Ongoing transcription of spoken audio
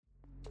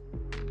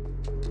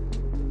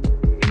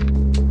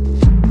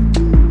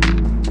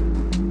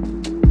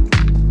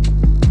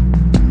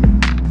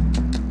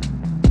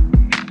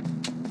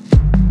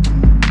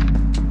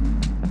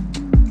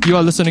You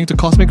are listening to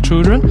Cosmic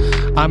Children.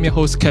 I'm your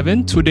host,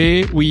 Kevin.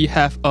 Today, we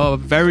have a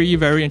very,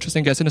 very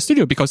interesting guest in the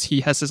studio because he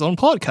has his own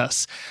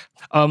podcast.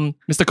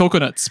 Mr.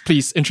 Coconuts,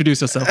 please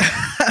introduce yourself.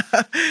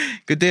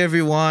 Good day,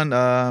 everyone.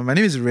 My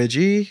name is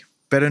Reggie,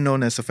 better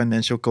known as the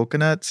Financial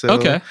Coconut. So,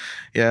 Okay.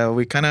 Yeah,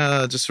 we kind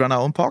of just run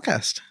our own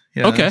podcast.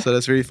 Yeah, Okay. So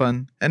that's really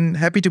fun. And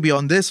happy to be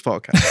on this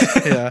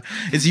podcast. Yeah.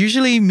 It's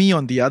usually me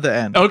on the other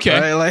end. Okay.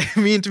 Right? Like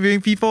me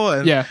interviewing people.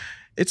 And Yeah.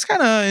 it's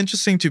kind of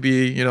interesting to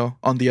be,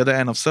 on the other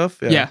end of stuff.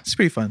 Yeah. It's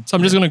pretty fun. So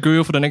I'm just going to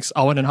grill for the next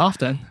hour and a half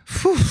then.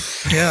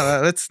 Yeah,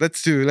 let's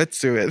do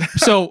it.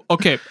 So,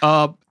 okay,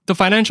 the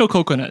Financial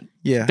Coconut,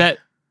 Yeah. that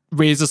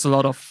raises a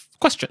lot of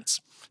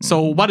questions.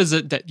 So what is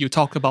it that you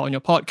talk about on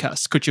your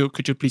podcast? Could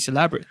you please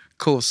elaborate?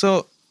 Cool.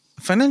 So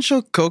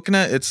Financial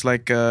Coconut, it's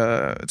like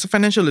it's a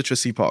financial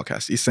literacy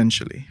podcast,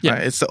 essentially. Yeah.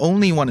 Right? It's the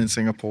only one in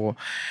Singapore.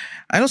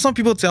 I know some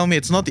people tell me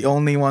it's not the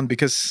only one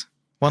because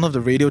one of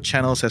the radio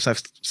channels has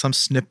some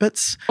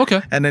snippets.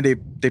 Okay. And then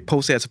they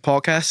post it as a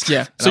podcast. Yeah.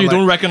 And So I'm you like,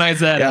 don't recognize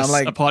that as I'm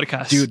like, a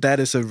podcast. dude, that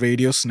is a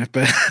radio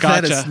snippet.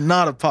 That Gotcha. is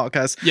not a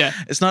podcast. Yeah.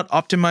 It's not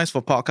optimized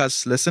for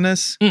podcast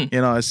listeners.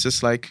 It's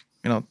just like,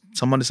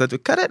 someone decided to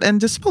cut it and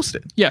just post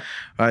it. Yeah.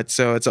 Right.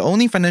 So it's the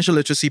only financial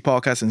literacy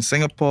podcast in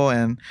Singapore.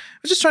 And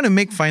we're just trying to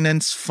make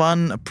finance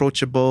fun,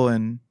 approachable,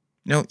 and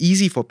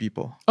easy for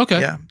people.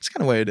 Okay. Yeah. It's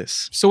kind of where it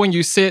is. So when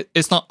you say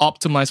it's not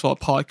optimized for a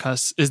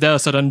podcast, is there a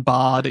certain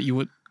bar that you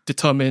would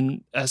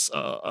determine as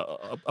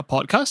a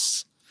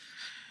podcast?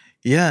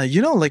 Yeah.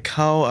 Like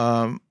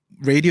how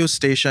radio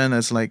station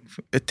is like,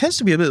 it tends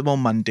to be a bit more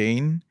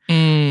mundane.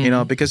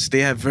 Because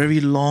they have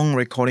very long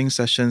recording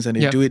sessions and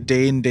they Yep. do it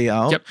day in, day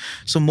out. Yep.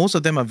 So most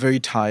of them are very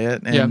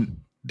tired and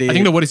they, I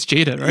think the word is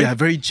jaded, right? yeah,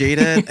 very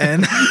jaded.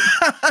 And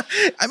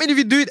I mean, if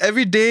you do it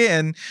every day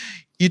and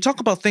you talk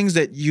about things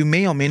that you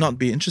may or may not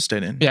be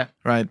interested in. Yeah.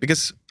 Right.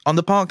 Because on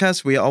the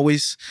podcast, we are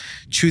always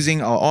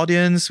choosing our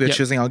audience. We're Yep.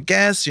 choosing our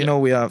guests.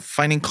 We are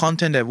finding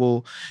content that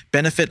will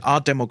benefit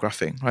our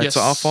demographic, right? Yes.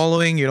 So our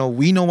following,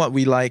 we know what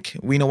we like.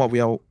 We know what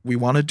we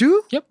want to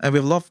do. Yep. And we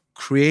have a lot of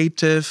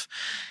creative,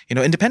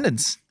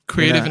 independence.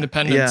 Creative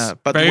independence. Yeah.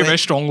 But very, very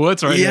strong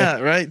words, right? Yeah,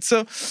 right.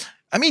 So,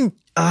 I mean,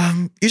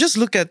 you just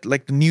look at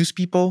like the news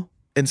people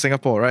in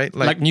Singapore, right?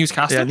 Like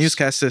newscasters? Yeah,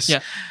 newscasters. Yeah.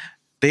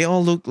 They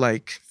all look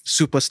like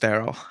super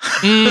sterile.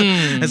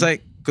 It's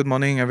like, good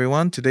morning,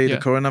 everyone. Today, Yeah.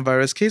 the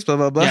coronavirus case, blah,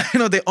 blah, blah.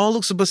 Yeah. They all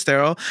look super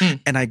sterile.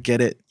 And I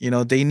get it.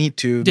 They need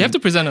to... They have to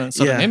present a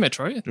certain Yeah. image,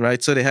 right?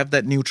 Right? So they have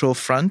that neutral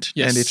front.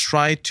 Yes. And they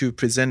try to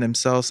present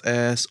themselves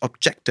as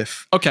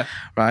objective. Okay.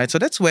 Right? So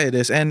that's where it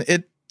is. And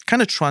it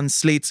kind of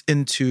translates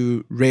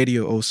into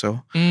radio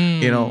also.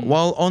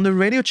 While on the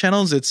radio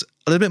channels, it's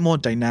a little bit more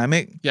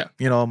dynamic. Yeah.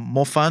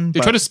 More fun. They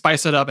but try to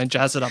spice it up and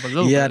jazz it up a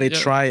little yeah, bit. they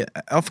try.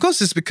 Of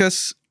course, it's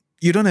because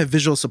you don't have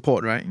visual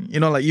support, right?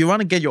 Like you want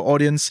to get your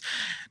audience,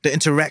 the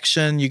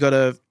interaction,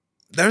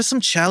 there's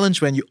some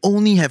challenge when you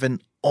only have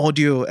an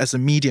audio as a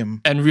medium.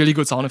 And really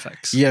good sound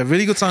effects. Yeah,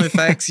 really good sound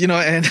effects,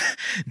 and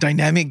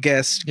dynamic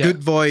guests, Yeah.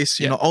 good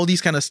voice, all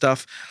these kind of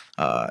stuff.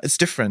 It's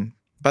different.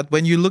 But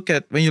when you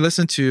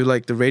listen to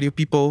like the radio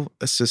people,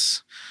 it's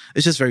just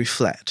very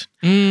flat.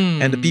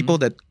 And the people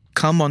that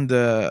come on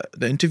the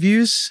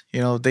interviews,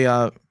 they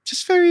are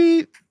just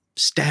very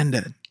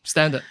standard.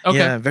 Standard. Okay.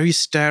 Yeah, very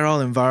sterile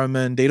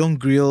environment. They don't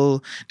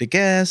grill the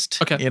guest.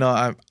 Okay.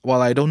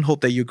 I don't hope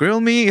that you grill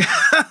me.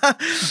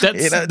 That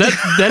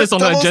is on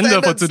the Double agenda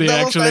for standards, today,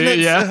 double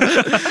actually.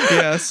 standards.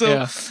 Yeah. Yeah.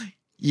 So.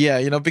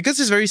 Yeah, because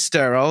it's very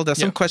sterile. There's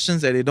some Yeah.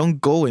 questions that they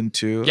don't go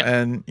into, Yeah.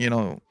 and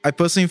I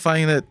personally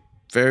find it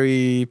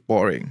very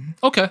boring.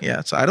 Okay.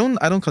 Yeah, so I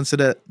don't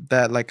consider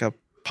that like a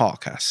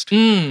podcast.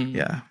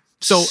 Yeah.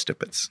 So-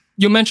 stupids.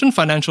 You mentioned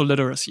financial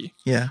literacy.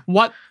 Yeah.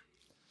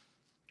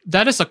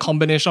 That is a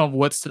combination of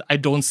words that I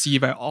don't see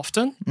very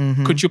often.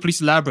 Mm-hmm. Could you please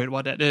elaborate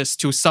what that is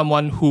to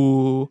someone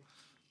who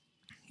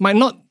might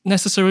not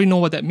necessarily know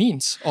what that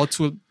means, or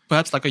to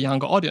perhaps like a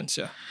younger audience?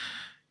 Yeah.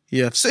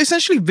 Yeah. So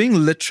essentially being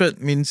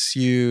literate means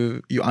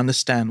you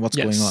understand what's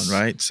Yes. going on,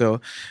 right? So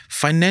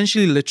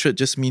financially literate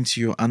just means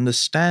you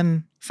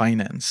understand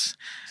finance,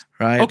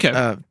 right?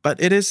 Okay. But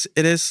it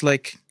is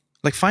like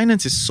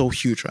finance is so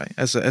huge, right?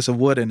 As a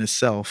word in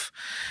itself.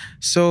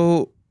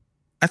 So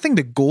I think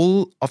the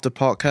goal of the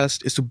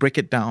podcast is to break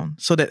it down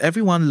so that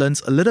everyone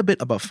learns a little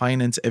bit about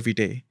finance every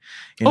day.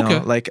 Okay.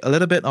 Like a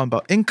little bit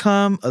about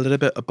income, a little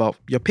bit about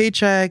your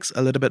paychecks,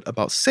 a little bit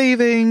about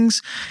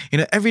savings,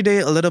 every day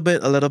a little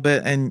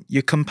bit, and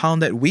you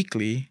compound that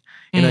weekly.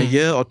 In a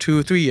year or 2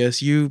 or 3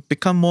 years, you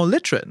become more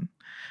literate,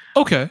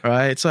 Okay.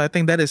 right? So I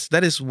think that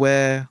is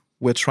where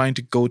we're trying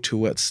to go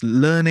towards,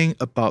 learning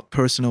about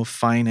personal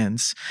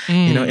finance,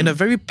 in a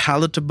very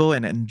palatable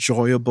and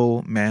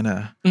enjoyable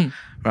manner,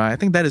 right? I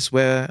think that is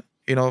where,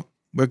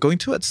 we're going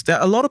towards. There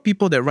are a lot of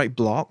people that write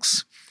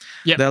blogs.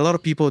 Yeah. There are a lot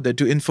of people that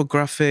do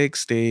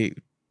infographics. They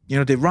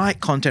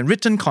write content,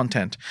 written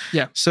content.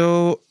 Yeah.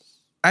 So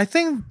I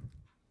think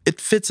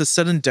it fits a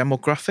certain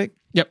demographic.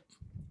 Yep.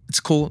 It's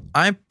cool.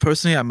 I'm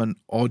an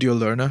audio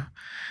learner,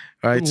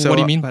 right? So What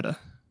do you mean by that?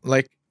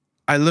 Like,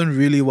 I learn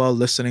really well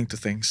listening to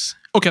things.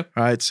 Okay.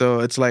 Right. So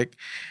it's like,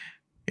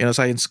 it's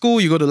like in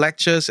school, you go to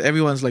lectures,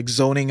 everyone's like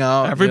zoning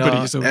out.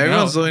 Everybody's zoning out.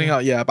 Everyone's zoning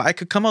out, yeah. But I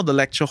could come out the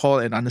lecture hall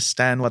and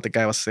understand what the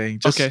guy was saying.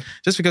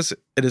 Just because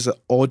it is an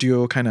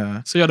audio kind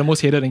of... So you're the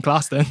most hated in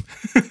class then?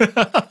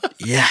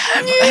 Yeah.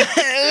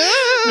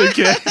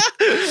 Okay.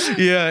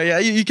 Yeah,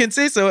 you can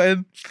say so.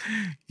 And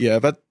yeah,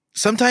 but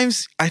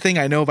sometimes I think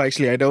I know, but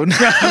actually I don't.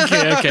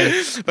 Okay.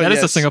 That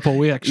is the Singapore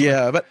way, actually.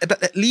 Yeah, but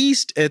at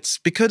least it's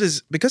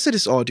because it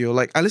is audio.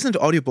 Like I listen to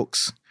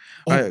audiobooks,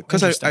 right?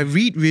 Because I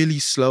read really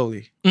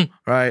slowly,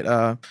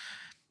 right?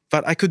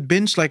 But I could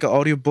binge like an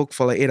audiobook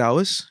for like 8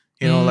 hours.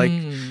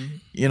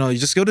 You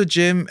just go to the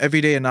gym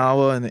every day an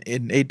hour, and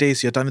in 8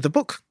 days you're done with the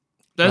book.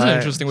 That's an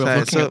interesting way of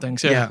looking at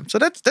things. Yeah. So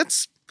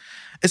that's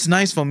it's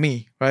nice for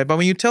me, right? But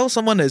when you tell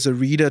someone as a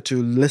reader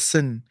to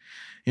listen,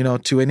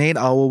 to an 8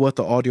 hour worth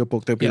of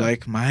audiobook, they'll be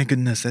like, my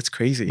goodness, that's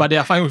crazy. But they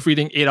are fine with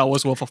reading 8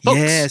 hours worth of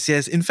books.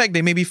 Yes. In fact,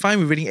 they may be fine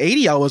with reading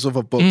 80 hours worth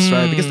of books,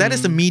 right? Because that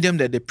is the medium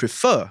that they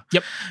prefer.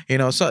 Yep.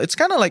 So it's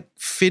kind of like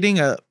fitting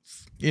an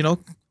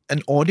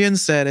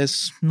audience that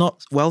is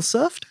not well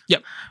served.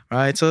 Yep.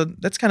 Right. So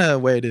that's kind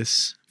of where it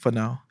is for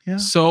now. Yeah.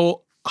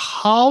 So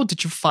how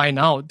did you find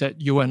out that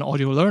you were an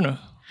audio learner?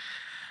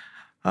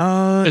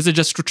 Is it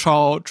just through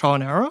trial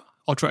and error,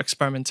 or through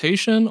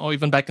experimentation, or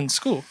even back in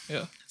school?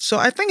 Yeah. So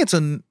I think it's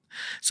a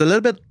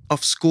little bit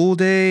of school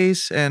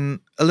days and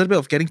a little bit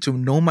of getting to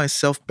know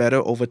myself better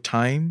over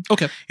time.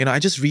 Okay. I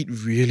just read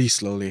really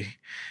slowly.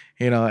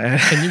 And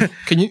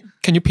Can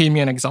you paint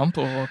me an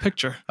example or a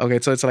picture? Okay,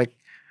 so it's like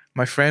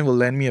my friend will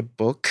lend me a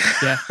book.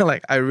 Yeah.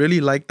 Like I really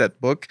like that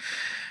book.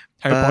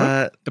 Harry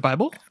Potter? The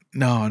Bible?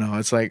 No,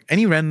 it's like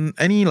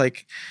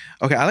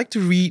okay, I like to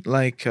read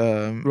like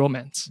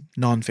Romance.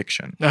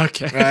 non-fiction.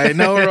 Okay. Right?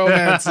 No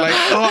romance. Like,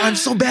 I'm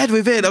so bad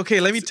with it.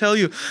 Okay, let me tell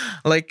you.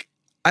 Like,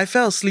 I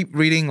fell asleep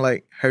reading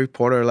like Harry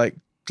Potter, like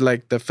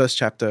the first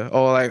chapter.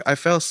 Or like I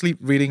fell asleep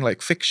reading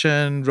like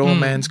fiction,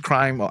 romance,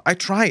 crime. Or I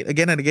tried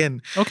again and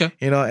again. Okay.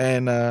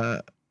 And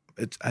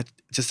it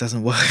just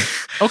doesn't work.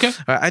 Okay.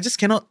 I just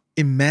cannot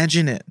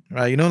imagine it.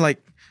 Right?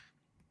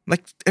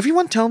 Like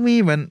everyone tell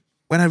me when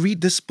I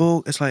read this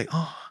book, it's like,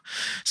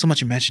 so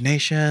much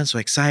imagination, so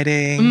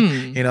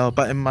exciting,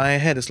 but in my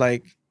head, it's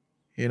like,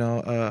 you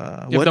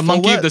have the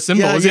monkey with the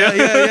symbols. Yeah.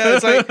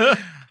 It's like,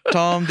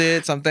 Tom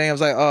did something. I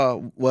was like,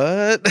 oh,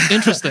 what?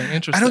 Interesting.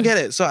 I don't get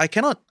it. So I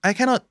cannot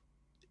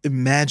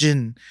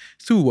imagine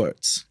through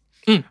words,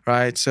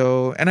 right?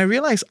 So, and I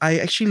realized I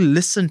actually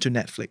listen to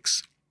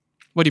Netflix.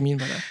 What do you mean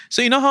by that?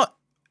 So you know how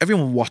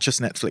everyone watches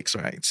Netflix,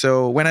 right?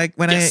 So when I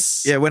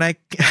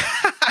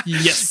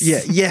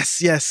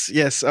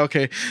Yes.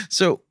 Okay.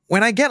 So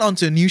when I get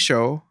onto a new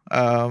show,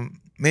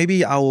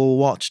 maybe I will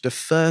watch the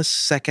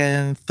first,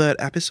 second, third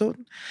episode.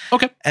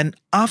 Okay. And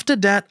after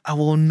that, I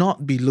will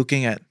not be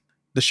looking at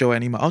the show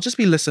anymore. I'll just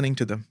be listening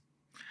to them.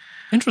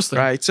 Interesting.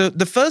 Right. So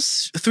the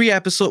first 3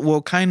 episodes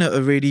will kind of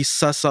already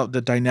suss out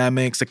the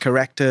dynamics, the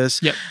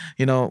characters. Yep.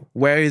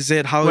 Where is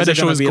it? How where is it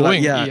going to be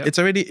going. like? Yeah.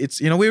 It's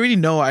we already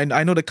know.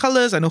 I know the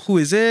colors. I know who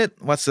is it.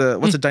 What's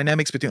the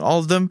dynamics between all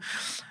of them.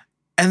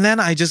 And then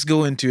I just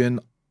go into an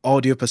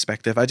audio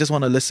perspective. I just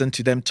want to listen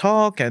to them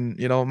talk, and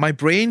my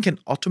brain can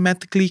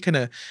automatically kind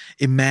of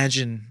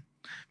imagine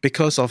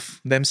because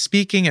of them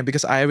speaking, and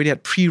because I already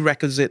had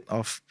prerequisite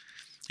of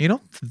you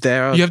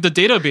have the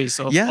database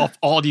of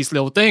all these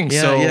little things.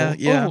 Yeah.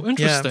 Oh,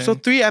 interesting. Yeah. So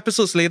 3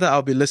 episodes later,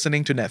 I'll be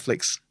listening to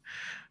Netflix.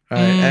 Right?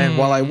 And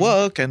while I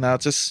work, and I'll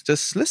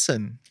just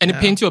listen. And it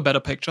paints you a better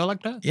picture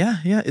like that?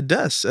 Yeah, it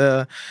does.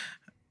 And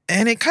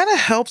it kind of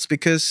helps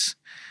because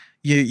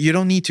you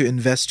don't need to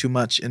invest too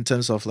much in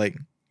terms of like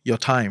your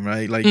time,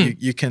 right? Like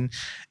you can,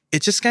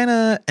 it just kind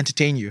of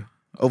entertain you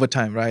over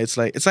time, right? It's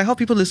like how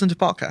people listen to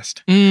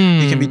podcasts.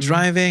 You can be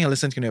driving and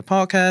listening to a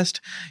podcast.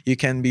 You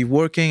can be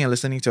working and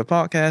listening to a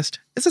podcast.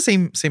 It's the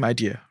same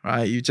idea,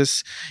 right? You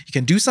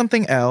can do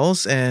something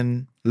else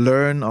and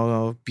learn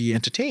or be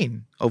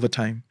entertained over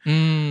time,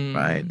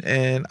 right?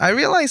 And I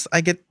realize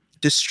I get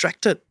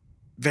distracted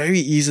very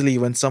easily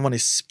when someone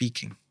is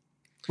speaking.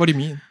 What do you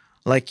mean?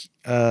 Like,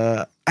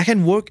 I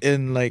can work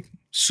in like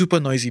super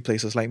noisy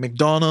places like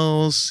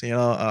McDonald's,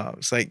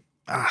 it's like,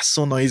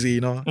 so noisy,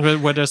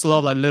 Where there's a lot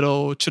of like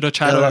little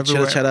chitter-chatter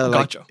everywhere. Chitter-chatter,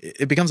 Gotcha. Like,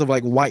 it becomes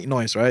like white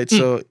noise, right?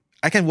 So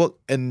I can work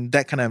in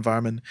that kind of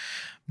environment.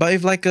 But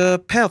if like a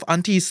pair of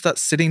aunties start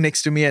sitting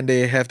next to me and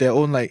they have their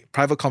own like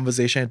private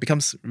conversation, it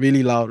becomes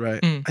really loud, right?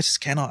 I just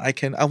cannot.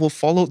 I will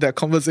follow their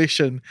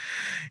conversation.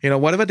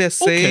 Whatever they're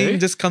saying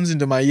just comes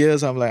into my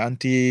ears. I'm like,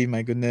 auntie,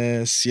 my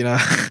goodness,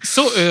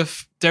 So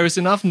if there is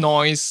enough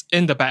noise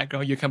in the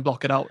background, you can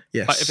block it out.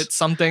 Yes. But if it's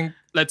something,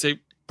 let's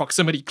say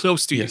proximity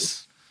close to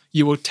yes.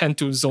 you will tend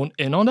to zone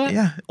in on that.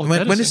 Yeah.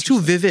 When it's too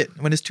vivid,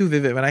 when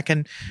I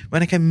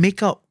can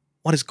make out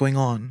what is going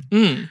on,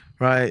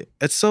 right?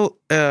 It's so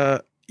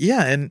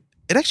and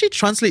it actually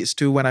translates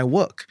to when I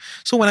work.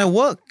 So when I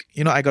work,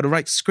 I got to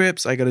write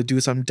scripts, I got to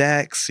do some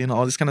decks,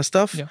 all this kind of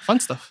stuff. Yeah, fun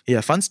stuff.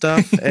 Yeah, fun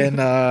stuff, and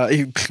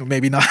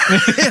maybe not.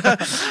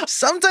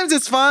 Sometimes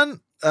it's fun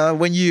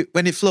when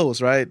it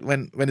flows, right?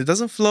 When it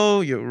doesn't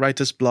flow, your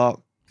writer's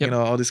block, Yep.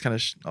 all this kind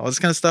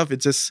of stuff. It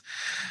just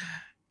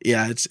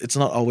yeah, it's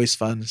not always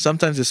fun.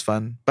 Sometimes it's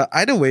fun. But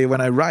either way,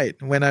 when I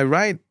write,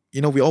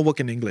 we all work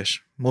in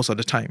English most of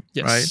the time,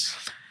 Yes.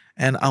 right?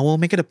 And I will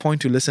make it a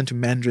point to listen to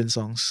Mandarin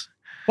songs.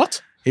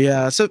 What?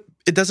 Yeah, so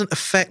it doesn't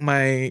affect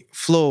my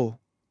flow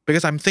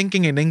because I'm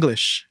thinking in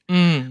English,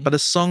 but the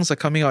songs are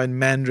coming out in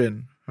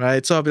Mandarin,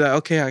 right? So I'll be like,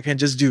 okay, I can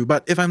just do.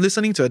 But if I'm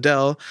listening to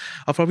Adele,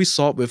 I'll probably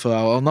sob with her.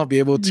 I'll not be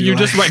able to. You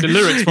just write the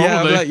lyrics, Yeah,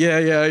 I'll be probably. like,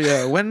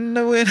 yeah. When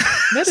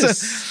That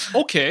is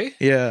okay.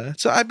 yeah.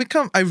 So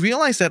I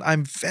realize that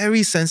I'm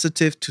very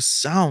sensitive to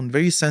sound,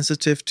 very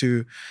sensitive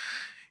to,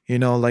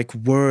 like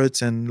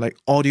words and like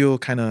audio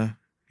kind of,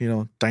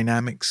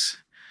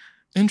 dynamics.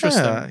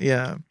 Interesting.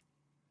 Yeah.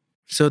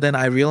 So then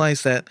I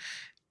realized that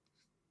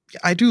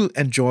I do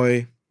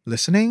enjoy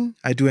listening.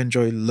 I do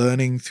enjoy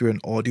learning through an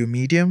audio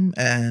medium.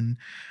 And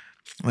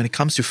when it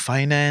comes to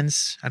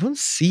finance, I don't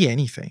see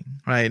anything,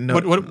 right? No,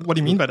 What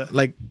do you mean by that?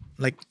 Like,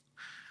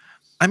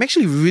 I'm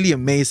actually really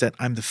amazed that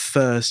I'm the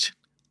first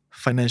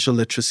financial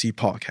literacy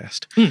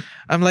podcast.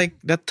 I'm like,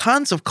 there are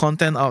tons of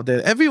content out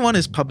there. Everyone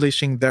is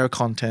publishing their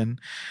content,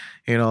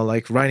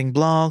 like writing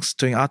blogs,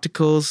 doing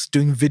articles,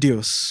 doing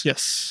videos.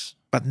 Yes.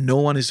 But no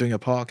one is doing a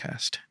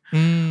podcast.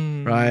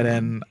 Right.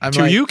 And I'm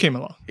Till like, you came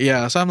along.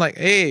 yeah. So I'm like,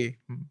 hey,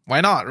 why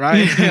not?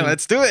 Right.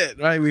 Let's do it.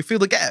 Right. We fill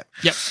the gap.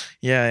 Yep.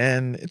 Yeah.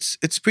 And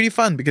it's pretty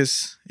fun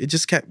because it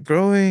just kept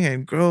growing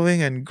and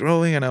growing and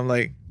growing. And I'm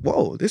like,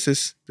 whoa, this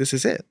is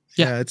it.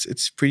 Yeah.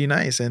 It's pretty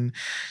nice. And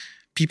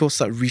people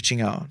start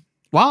reaching out.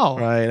 Wow.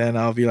 Right. And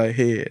I'll be like,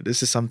 hey,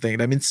 this is something.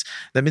 That means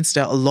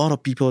there are a lot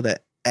of people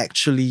that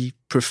actually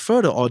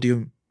prefer the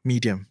audio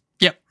medium.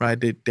 Yep. Right.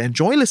 They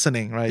enjoy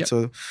listening. Right. Yep.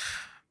 So,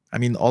 I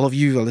mean, all of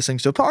you are listening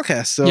to a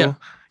podcast. So,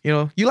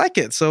 you like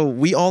it. So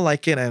we all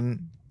like it.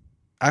 And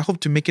I hope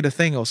to make it a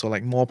thing also,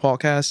 like more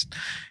podcasts,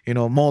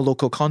 more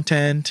local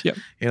content,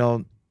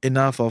 Yep.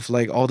 Enough of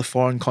like all the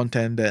foreign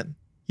content that,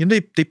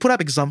 they put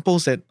up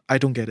examples that I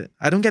don't get it.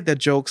 I don't get their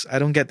jokes. I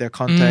don't get their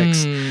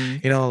context.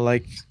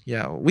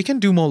 We can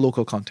do more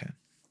local content.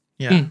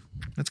 Yeah.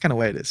 That's kind of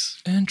where it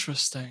is.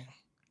 Interesting.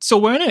 So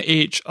we're in an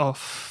age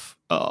of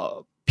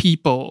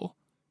people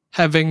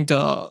having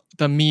the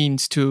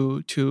means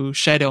to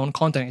share their own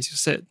content, as you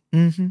said.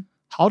 Mm-hmm.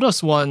 How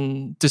does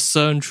one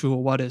discern through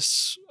what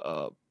is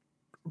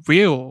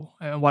real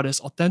and what is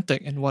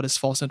authentic and what is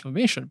false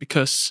information?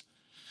 Because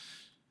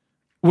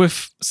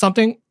with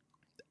something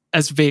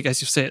as vague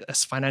as you said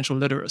as financial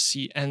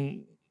literacy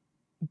and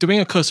doing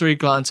a cursory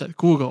glance at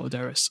Google,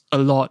 there is a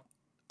lot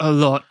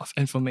of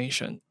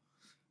information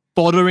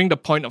bordering the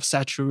point of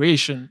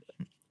saturation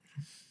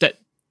that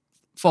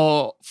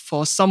for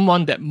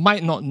someone that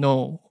might not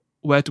know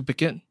where to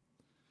begin,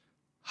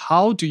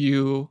 how do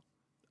you,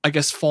 I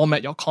guess,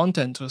 format your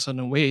content to a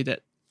certain way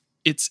that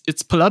it's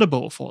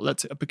palatable for,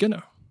 let's say, a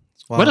beginner?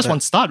 Wow, where does one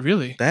start,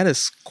 really? That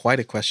is quite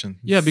a question.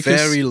 Yeah, because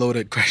very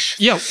loaded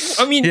question. Yeah,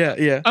 I mean,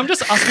 yeah. I'm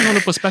just asking from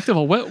the perspective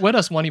of where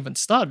does one even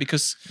start?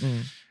 Because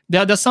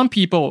there are some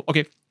people.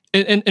 Okay,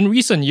 in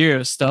recent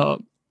years, the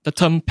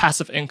term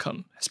passive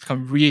income has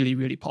become really,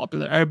 really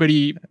popular.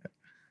 Everybody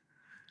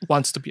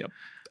wants to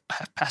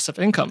have passive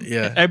income.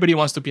 Yeah. Everybody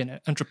wants to be an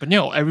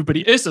entrepreneur.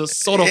 Everybody is a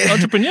sort of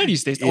entrepreneur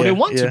these days, or they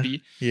want to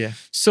be. Yeah.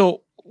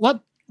 So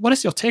what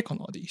is your take on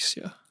all these?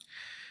 Yeah.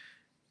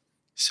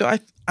 So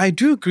I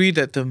do agree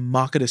that the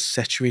market is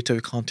saturated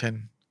with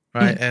content,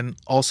 right? And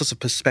all sorts of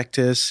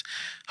perspectives.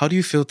 How do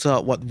you filter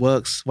out what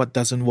works, what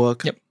doesn't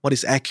work, what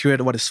is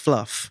accurate, what is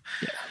fluff?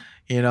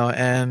 Yeah.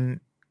 And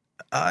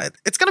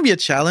it's going to be a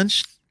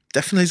challenge.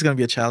 Definitely it's going to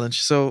be a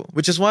challenge. So,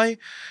 which is why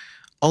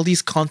all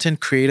these content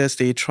creators,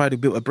 they try to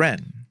build a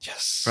brand.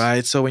 Yes.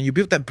 Right? So when you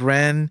build that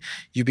brand,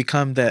 you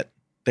become that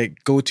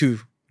go-to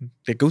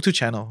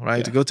channel,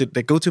 right? Yeah.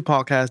 They go to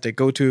podcast, they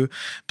go to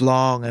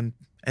blog,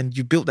 and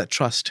you build that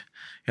trust.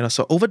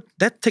 So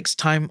that takes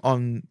time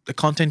on the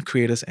content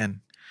creators end.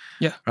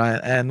 Yeah. Right.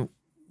 And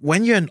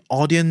when you're an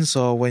audience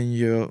or when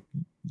you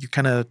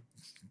kind of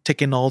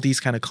take in all these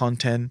kind of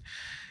content,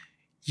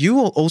 you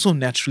will also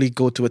naturally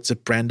go towards the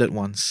branded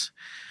ones.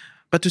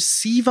 But to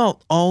sieve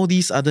out all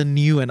these other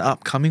new and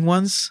upcoming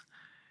ones,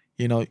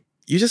 you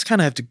just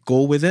kind of have to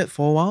go with it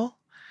for a while.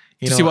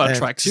 To see what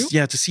attracts you?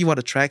 Yeah, to see what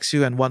attracts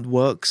you and what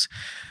works.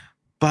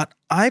 But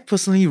I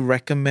personally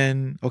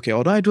recommend,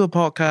 although I do a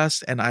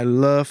podcast and I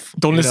love...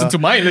 Don't listen to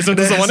mine, listen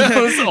to someone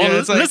else.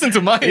 Or listen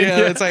to mine.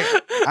 Yeah, it's like,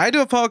 I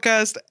do a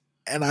podcast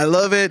and I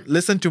love it.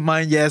 Listen to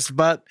mine, yes,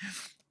 but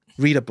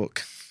read a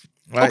book.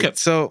 Right? Okay.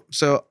 So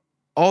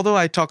although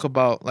I talk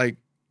about like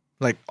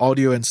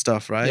audio and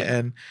stuff, right? Yeah.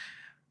 And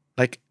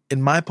like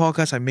in my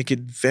podcast, I make it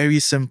very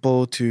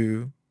simple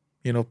to,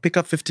 pick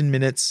up 15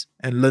 minutes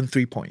and learn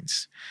 3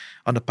 points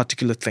on a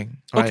particular thing,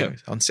 right? Okay.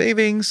 On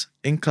savings,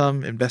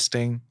 income,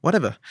 investing,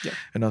 whatever.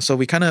 Yeah. So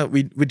we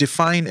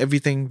define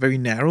everything very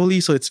narrowly,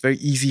 so it's very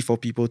easy for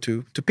people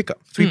to pick up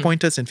 3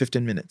 pointers in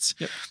 15 minutes.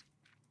 Yep.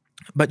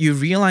 But you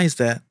realize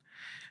that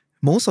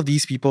most of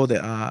these people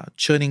that are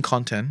churning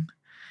content,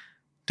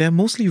 they're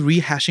mostly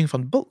rehashing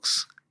from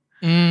books,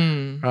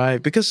 right?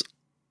 Because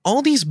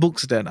all these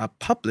books that are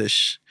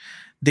published,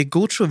 they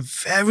go through a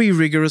very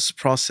rigorous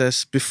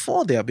process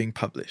before they are being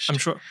published. I'm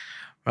sure.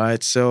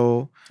 Right.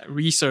 So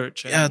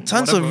Research. yeah, And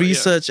tons whatever, of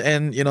research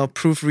and,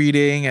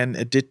 proofreading and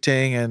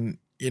editing. And,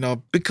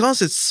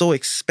 because it's so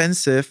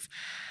expensive,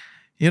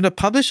 the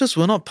publishers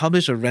will not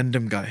publish a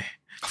random guy.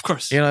 Of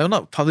course. They'll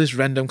not publish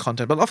random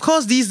content. But of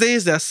course, these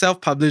days, there are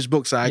self-published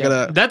books.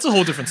 That's a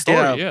whole different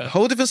story. Yeah.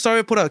 Whole different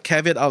story. Put a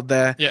caveat out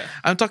there. Yeah.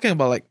 I'm talking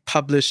about like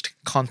published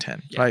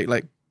content, right?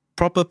 Like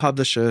proper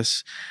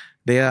publishers,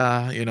 they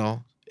are,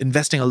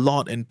 investing a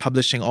lot in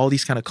publishing all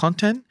these kind of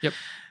content. Yep.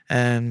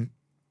 And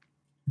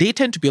they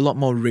tend to be a lot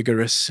more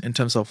rigorous in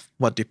terms of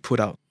what they put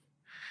out,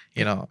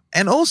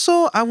 And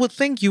also, I would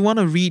think you want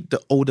to read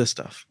the older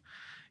stuff,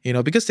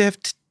 because they have,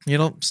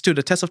 stood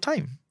the test of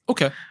time.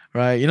 Okay.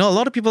 Right. A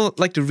lot of people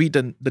like to read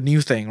the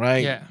new thing,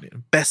 right? Yeah.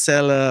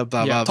 Bestseller,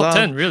 blah, blah, blah. Top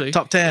 10, really.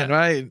 Top 10,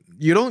 right?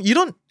 You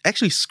don't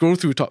actually scroll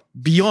through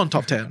beyond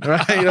top 10,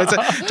 right? It's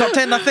like, top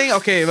 10, nothing?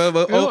 Okay,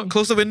 well,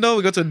 close the window,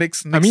 we go to the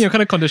next. I mean, you're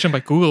kind of conditioned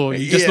by Google.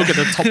 You just look at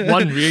the top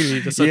one, really,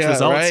 the search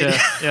results. Right?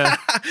 Yeah.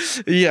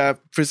 Yeah,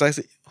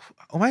 precisely.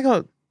 Oh my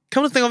God.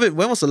 Come to think of it,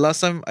 when was the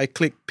last time I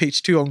clicked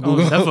page 2 on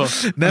Google? Never.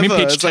 Never. I mean,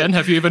 page It's 10,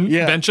 have you even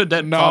ventured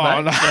that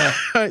far back? No. Yeah.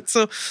 Right.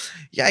 So,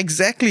 yeah,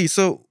 exactly.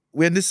 So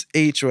we're in this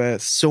age where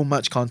so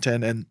much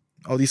content and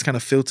all these kind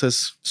of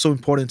filters so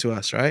important to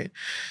us, right?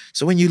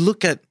 So when you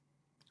look at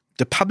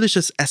the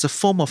publishers as a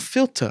form of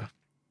filter,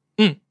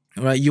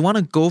 right, you want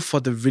to go for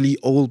the really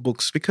old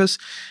books, because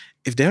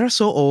if they're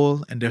so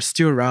old and they're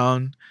still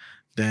around,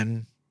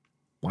 then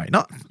why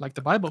not? Like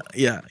the Bible.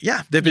 Yeah,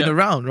 they've been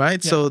around,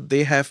 right? Yeah. So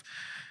they have,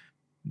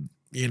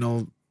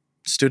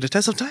 stood the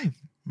test of time,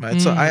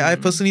 right? So I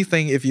personally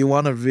think if you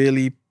want to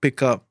really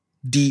pick up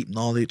deep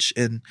knowledge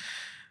in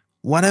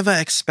whatever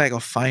aspect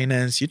of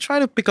finance, you try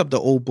to pick up the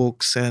old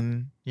books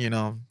and,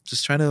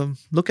 just try to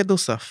look at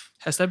those stuff.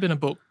 Has there been a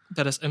book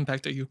that has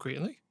impacted you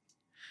greatly?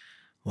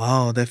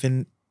 Wow, there've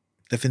been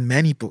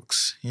many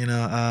books.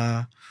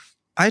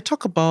 I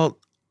talk about,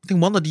 I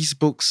think one of these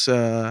books.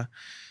 So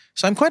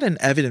I'm quite an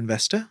avid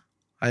investor.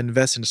 I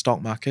invest in the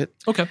stock market.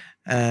 Okay.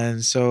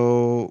 And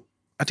so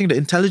I think The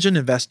Intelligent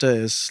Investor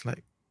is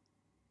like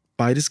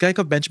by this guy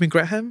called Benjamin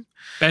Graham.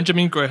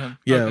 Benjamin Graham.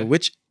 Yeah, Okay.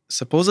 which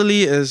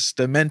supposedly is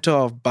the mentor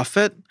of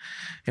Buffett.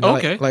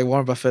 Okay. Like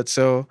Warren Buffett.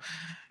 So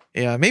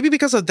yeah, maybe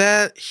because of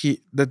that,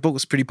 that book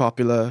was pretty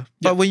popular.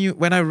 But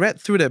when I read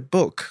through that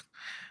book,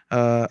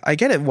 I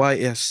get it why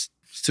it's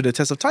to the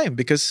test of time,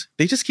 because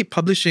they just keep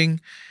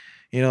publishing,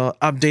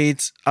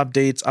 updates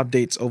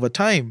over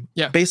time,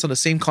 based on the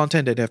same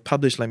content that they have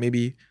published like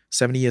maybe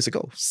 70 years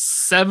ago.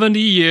 70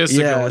 years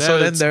ago. So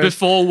then there's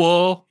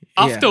before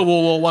after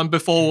World War I,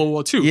 before World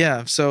War II.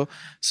 Yeah. So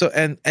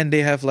and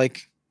they have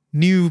like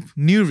new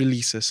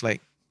releases,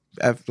 like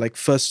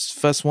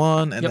first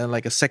one, and then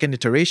like a second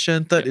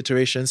iteration, third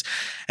iterations,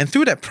 and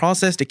through that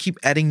process they keep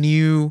adding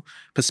new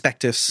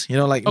perspectives.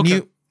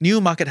 New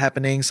market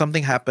happening,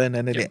 something happened,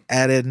 and then they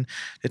add in.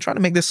 They try to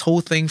make this whole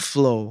thing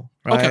flow,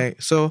 right? Okay.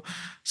 So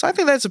I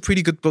think that's a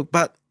pretty good book,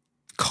 but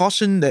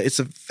caution that it's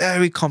a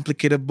very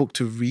complicated book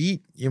to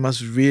read. You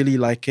must really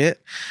like it,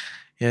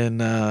 and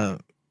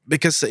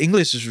because the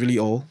English is really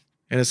old,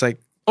 and it's like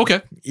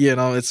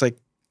it's like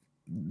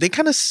they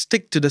kind of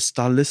stick to the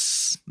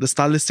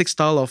stylistic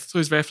style of. So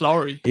it's very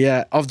flowery.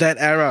 Yeah, of that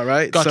era,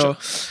 right? Gotcha.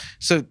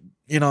 So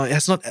it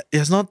has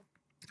not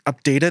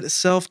updated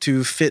itself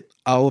to fit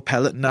our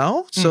palette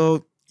now.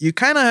 So you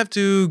kind of have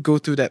to go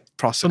through that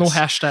process. So no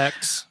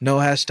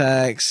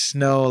hashtags.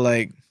 No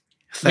like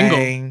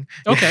thing.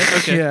 Okay.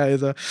 Yeah,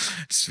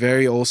 it's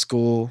very old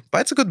school,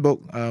 but it's a good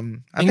book. I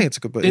think it's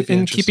a good book.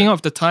 In keeping up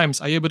with the times,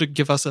 are you able to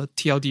give us a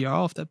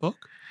TLDR of that book?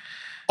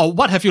 Or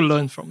what have you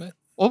learned from it?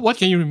 Or what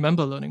can you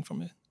remember learning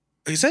from it?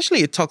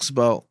 Essentially, it talks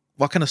about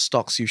what kind of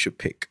stocks you should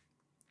pick.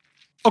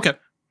 Okay.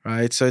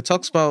 Right. So it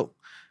talks about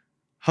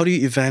how do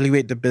you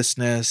evaluate the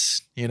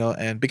business,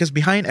 and because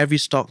behind every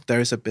stock, there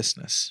is a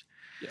business.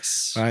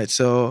 Yes. Right.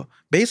 So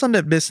based on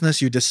that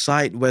business, you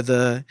decide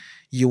whether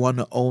you want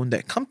to own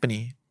that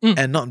company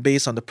and not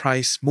based on the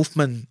price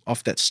movement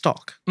of that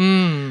stock.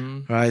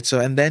 Right. So,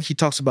 and then he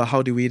talks about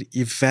how do we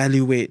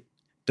evaluate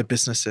the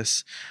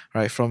businesses,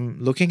 right? From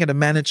looking at the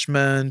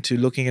management to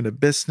looking at the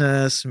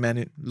business,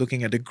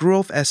 looking at the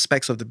growth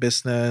aspects of the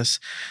business.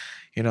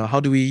 How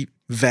do we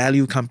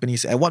value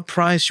companies? At what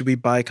price should we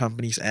buy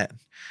companies at?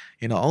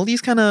 All this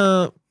kind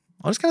of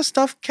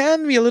stuff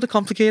can be a little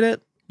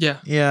complicated. Yeah.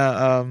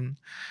 Yeah.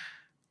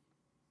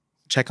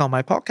 Check out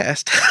my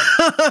podcast.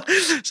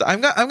 So I'm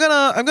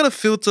gonna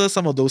filter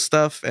some of those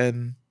stuff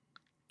and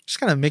just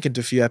kind of make it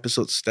into a few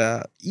episodes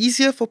that are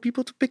easier for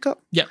people to pick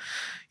up. Yeah.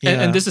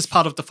 And this is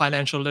part of the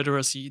financial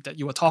literacy that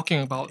you were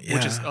talking about,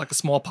 which is like a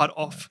small part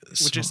of,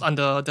 which is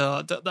under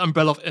the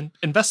umbrella of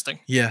investing.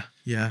 Yeah.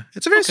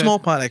 It's a very small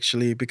part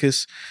actually,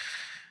 because,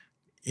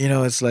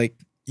 it's like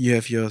you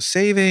have your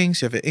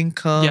savings, you have your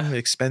income,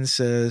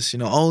 expenses,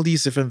 all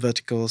these different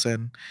verticals.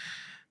 And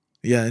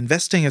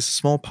investing is a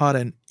small part.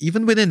 And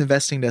even within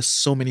investing, there's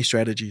so many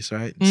strategies,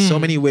 right? So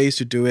many ways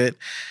to do it.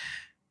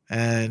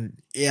 And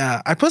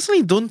I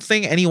personally don't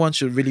think anyone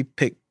should really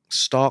pick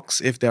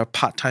stocks if they're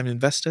part-time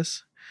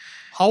investors.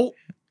 How?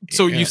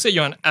 So Yeah. you say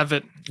you're an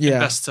avid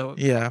investor,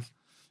 Yeah.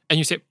 and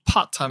you say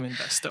part-time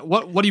investor.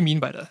 What do you mean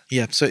by that?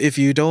 Yeah. So if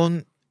you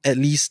don't at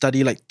least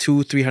study like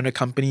 200-300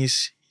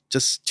 companies,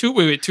 just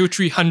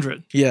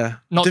 300, yeah.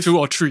 not 2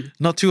 or 3.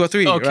 Not 2 or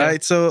 3, Okay.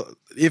 right? So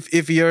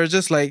if you're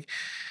just like,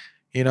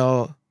 you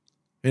know,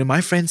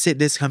 my friend said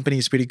this company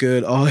is pretty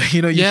good, or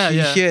you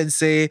hear and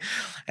say,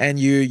 and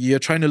you're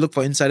trying to look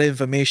for insider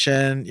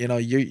information.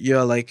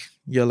 You're like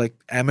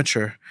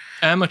amateur.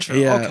 Amateur.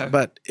 Yeah. Okay.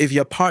 But if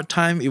you're part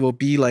time, it will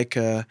be like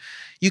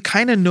you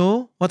kind of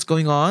know what's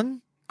going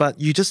on, but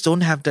you just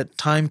don't have that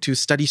time to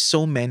study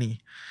so many.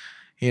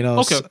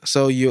 Okay.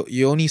 So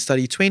you only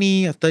study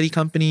 20 or 30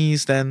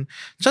 companies, then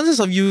chances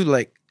of you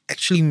like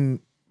actually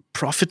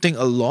profiting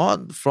a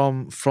lot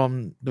from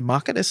the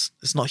market is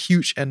not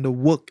huge, and the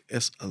work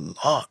is a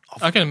lot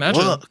of I can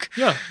imagine. work.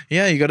 Yeah.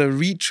 You got to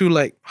read through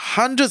like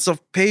hundreds of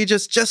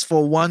pages just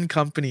for one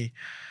company.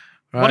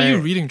 Right? What are you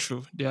reading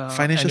through? Their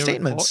Financial annual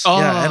statements.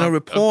 report? Annual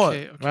report.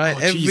 Okay. Right?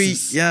 Oh,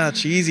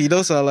 Jesus. Cheesy.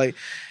 Those are like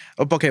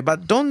okay,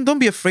 but don't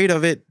be afraid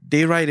of it.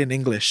 They write in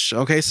English.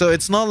 Okay, so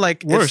it's not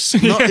like Worse.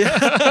 It's not,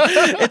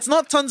 it's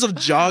not tons of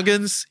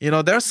jargons. There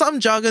are some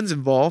jargons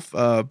involved,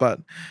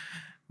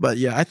 but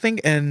yeah, I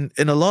think in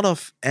a lot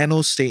of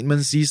annual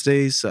statements these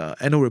days,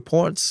 annual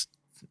reports,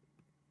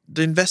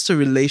 the investor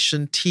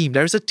relation team,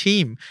 there's a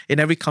team in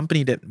every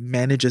company that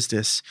manages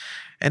this.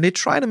 And they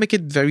try to make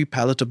it very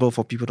palatable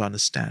for people to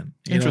understand.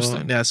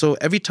 Interesting. Yeah. So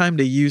every time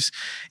they use,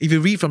 if you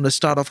read from the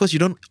start, of course, you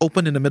don't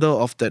open in the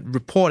middle of that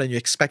report and you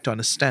expect to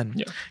understand.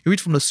 Yeah. You read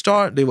from the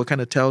start, they will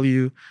kind of tell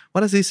you,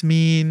 what does this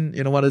mean?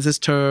 What is this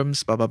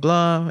terms? Blah, blah,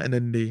 blah. And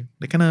then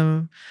they kind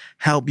of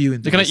help you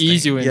into it. They kind of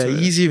ease you into it. Yeah,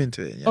 ease you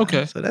into it. Yeah.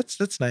 Okay. So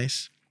that's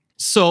nice.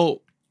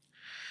 So,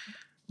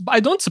 but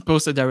I don't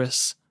suppose that there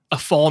is a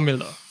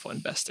formula for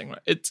investing,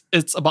 right?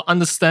 It's about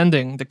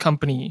understanding the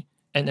company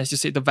and, as you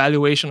say, the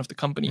valuation of the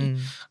company.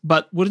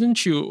 But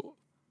wouldn't you,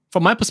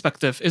 from my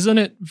perspective, isn't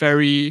it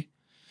very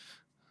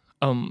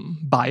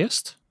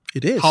biased?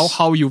 It is.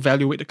 How you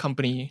evaluate the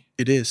company.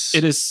 It is.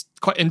 It is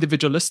quite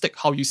individualistic,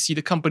 how you see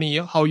the company,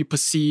 how you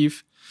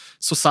perceive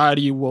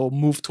society will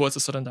move towards a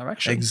certain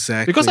direction.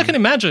 Exactly. Because I can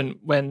imagine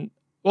what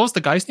was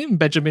the guy's name?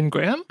 Benjamin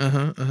Graham?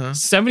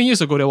 7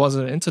 years ago, there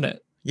wasn't an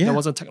internet. Yeah. There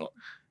wasn't technology.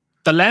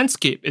 The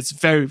landscape is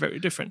very, very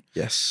different.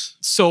 Yes.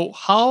 So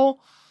how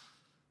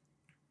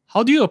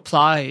do you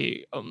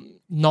apply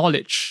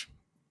knowledge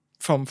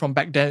from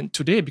back then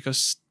today?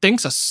 Because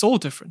things are so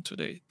different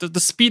today. The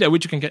speed at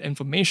which you can get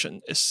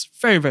information is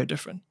very, very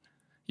different.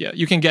 Yeah,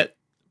 you can get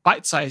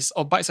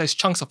bite-sized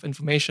chunks of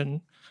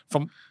information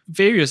from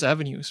various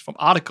avenues, from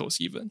articles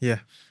even.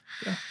 Yeah.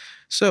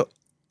 So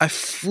I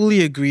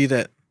fully agree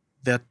that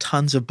there are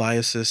tons of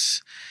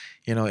biases,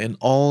 in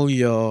all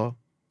your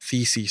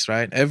theses,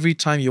 right? Every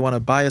time you want to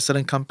buy a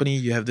certain company,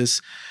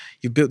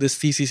 you build this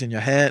thesis in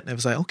your head, and it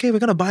was like, okay, we're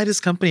going to buy this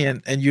company,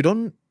 and you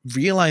don't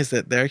realize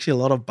that there are actually a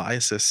lot of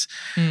biases.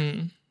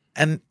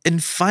 And in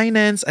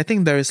finance, I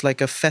think there is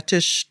like a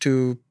fetish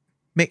to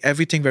make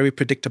everything very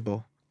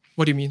predictable.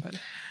 What do you mean by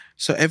that?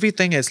 So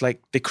everything is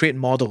like they create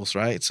models,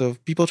 right? So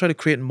people try to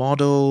create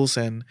models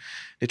and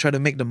they try to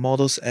make the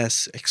models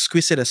as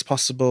exquisite as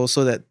possible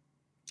so that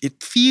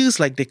it feels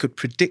like they could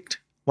predict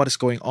what is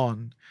going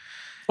on.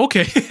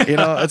 Okay.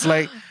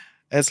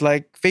 It's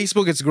like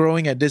Facebook is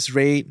growing at this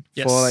rate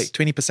for like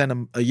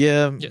 20% a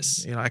year.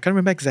 Yes. I can't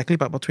remember exactly,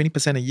 but about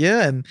 20% a year,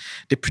 and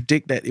they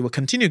predict that it will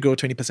continue to grow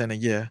 20% a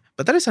year.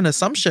 But that is an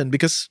assumption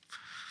because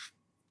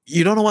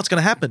you don't know what's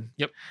going to happen.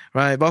 Yep.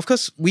 Right. But of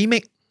course, we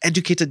make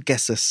educated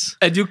guesses.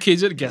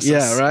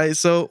 Yeah, right.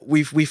 So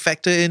we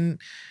factor in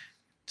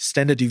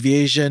standard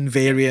deviation,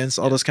 variance,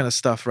 all those kind of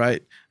stuff,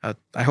 right?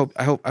 I hope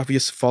you're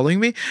following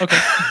me. Okay.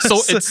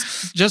 So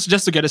it's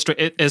just to get it straight,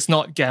 it is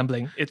not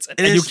gambling. It's an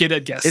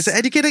educated guess. It's an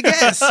educated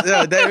guess.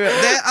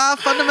 There are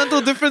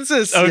fundamental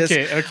differences.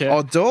 Okay, yes. okay.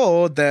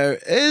 Although there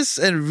is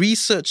a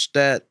research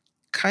that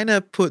kind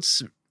of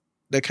puts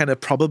the kind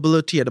of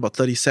probability at about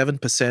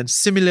 37%,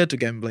 similar to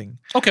gambling.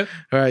 Okay.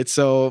 All right.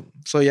 So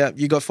yeah,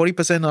 you got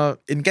 40%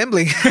 in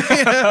gambling,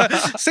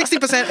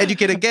 60%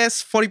 educated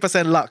guess,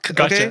 40% luck.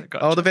 Gotcha.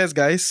 All the best,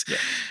 guys. Yeah.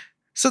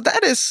 So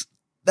that is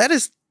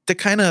the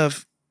kind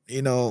of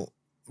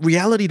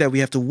reality that we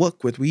have to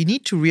work with. We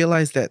need to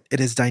realize that it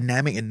is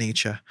dynamic in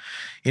nature.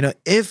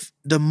 If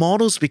the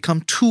models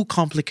become too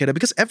complicated,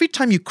 because every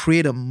time you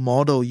create a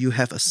model, you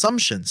have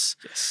assumptions.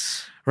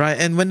 Yes. Right.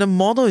 And when the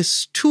model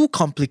is too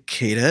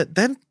complicated,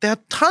 then there are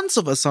tons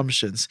of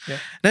assumptions. Yeah.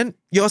 Then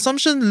your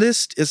assumption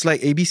list is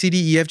like A, B, C,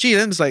 D, E, F, G.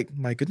 Then it's like,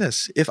 my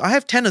goodness, if I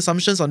have 10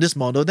 assumptions on this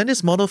model, then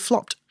this model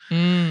flopped.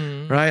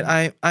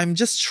 Right. I'm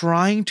just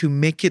trying to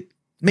make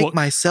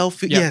myself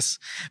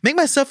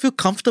feel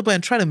comfortable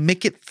and try to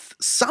make it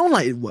sound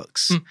like it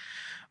works.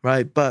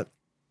 Right. But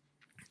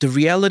the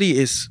reality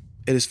is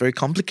it is very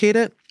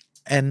complicated.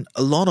 And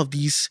a lot of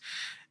these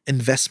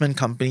investment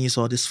companies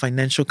or these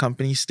financial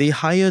companies, they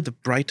hire the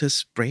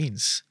brightest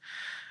brains,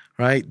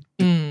 right?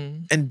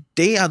 And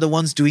they are the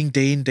ones doing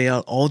day in, day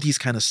out, all these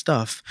kind of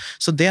stuff.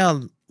 So they are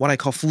what I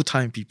call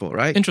full-time people,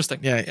 right? Interesting.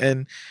 Yeah,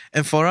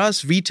 and for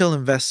us retail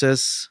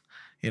investors,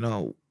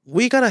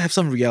 we gotta have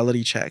some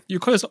reality check. You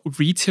call it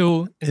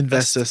retail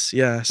Investors,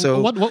 yeah. So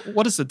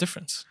what is the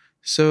difference?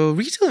 So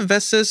retail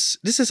investors,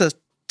 this is a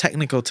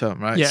technical term,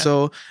 right? Yeah.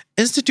 So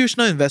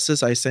institutional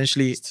investors are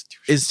essentially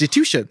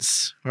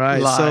institutions,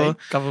 right? Like so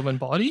government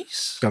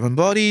bodies,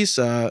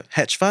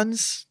 hedge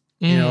funds,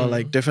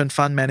 like different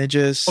fund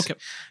managers. Okay.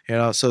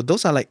 So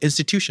those are like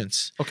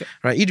institutions. Okay.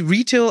 Right.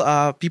 Retail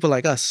are people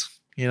like us.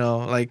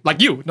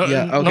 Like you,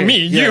 not me,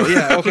 you.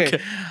 Yeah, okay.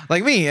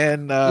 Like me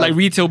and like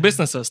retail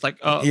businesses, like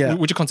yeah.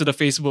 Would you consider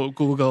Facebook,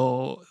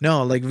 Google?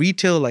 No, like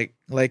retail, like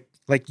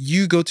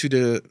you go to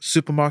the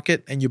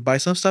supermarket and you buy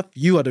some stuff.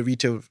 You are the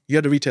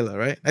retailer,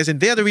 right? As in,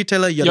 they are the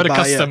retailer. You're the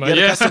buyer. Customer. You're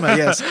the customer.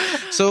 Yes.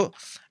 So,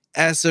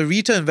 as a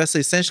retail investor,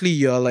 essentially,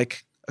 you're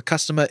like a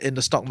customer in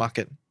the stock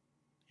market.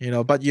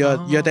 But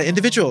you're the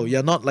individual.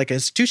 You're not like an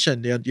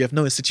institution. You have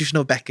no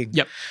institutional backing.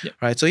 Yep.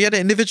 Right. So you're the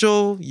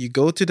individual. You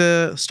go to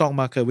the stock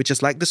market, which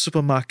is like the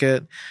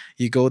supermarket.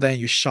 You go there and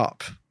you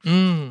shop.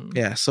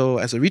 Yeah. So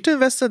as a retail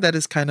investor, that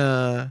is kind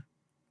of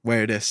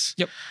where it is.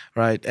 Yep.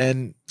 Right.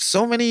 And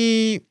so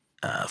many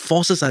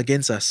forces are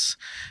against us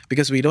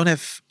because we don't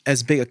have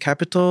as big a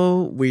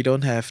capital. We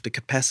don't have the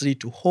capacity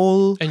to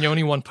hold. And you're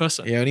only one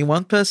person. You're only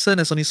one person.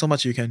 There's only so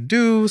much you can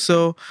do.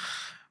 So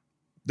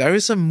there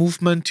is a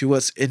movement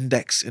towards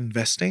index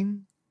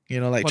investing.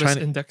 Like what is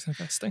index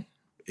investing?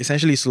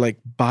 Essentially, it's like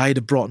buy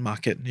the broad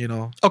market.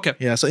 Okay.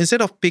 Yeah. So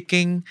instead of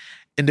picking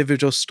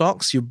individual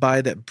stocks, you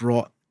buy that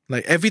broad,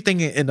 like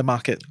everything in the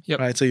market. Yep.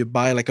 Right. So you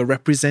buy like a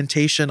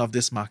representation of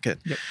this market.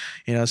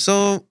 Yep.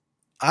 So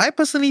I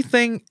personally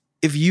think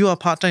if you are a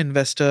part-time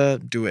investor,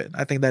 do it.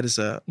 I think that is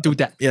do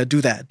that. Yeah,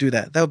 do that.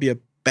 That would be a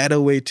better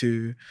way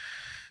to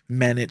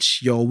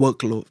manage your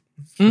workload.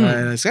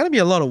 Right? It's gonna be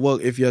a lot of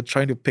work if you're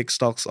trying to pick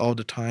stocks all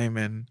the time,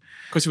 and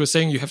because you were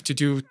saying you have to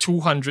do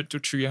 200 to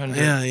 300.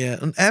 Yeah.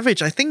 On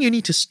average, I think you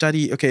need to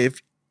study. Okay,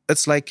 if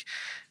it's like,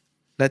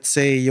 let's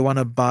say you want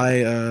to buy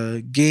a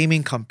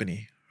gaming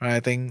company, right? I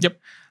think. Yep.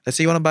 Let's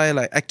say you want to buy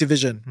like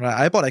Activision, right?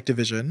 I bought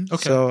Activision.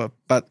 Okay. So,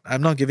 but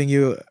I'm not giving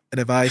you an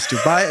advice to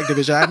buy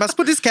Activision. I must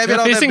put this caveat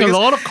You're on facing there a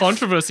lot of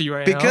controversy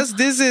right now. because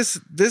this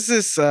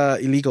is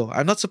illegal.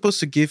 I'm not supposed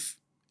to give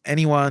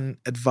anyone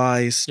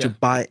advice to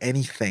buy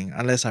anything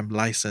unless I'm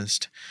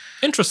licensed.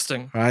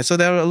 Interesting. Right. So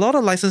there are a lot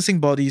of licensing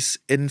bodies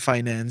in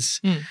finance.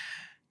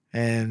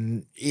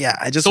 And yeah,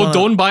 I just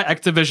don't buy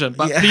Activision,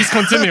 but please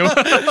continue.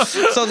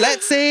 So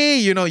let's say,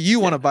 you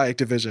want to buy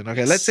Activision.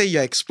 Okay, let's say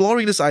you're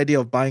exploring this idea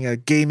of buying a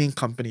gaming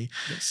company.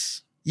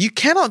 Yes. You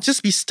cannot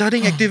just be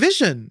studying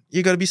Activision.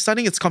 You got to be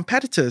studying its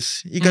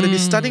competitors. You got to be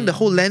studying the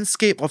whole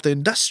landscape of the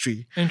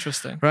industry.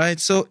 Interesting. Right?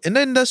 So in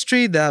the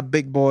industry, there are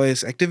big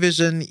boys,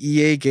 Activision,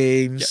 EA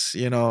Games,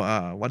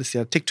 what is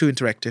the other? Take-Two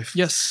Interactive.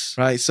 Yes.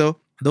 Right? So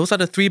those are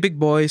the three big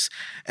boys.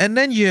 And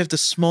then you have the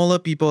smaller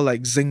people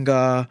like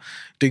Zynga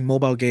doing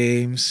mobile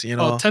games,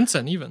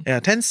 Tencent even. Yeah,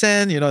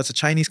 Tencent, it's a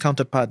Chinese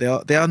counterpart.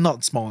 They are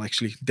not small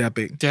actually. They're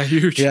big. They're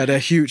huge. Yeah, they're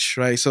huge,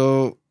 right?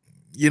 So,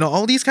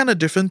 all these kind of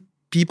different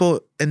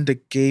people in the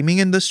gaming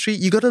industry,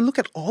 you got to look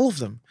at all of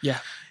them. Yeah.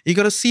 You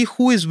got to see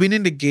who is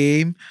winning the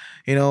game,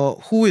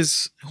 who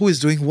is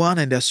doing what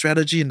and their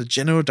strategy in the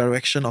general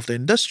direction of the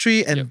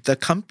industry and the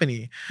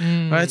company,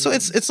 right? So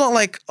it's not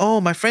like, oh,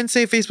 my friends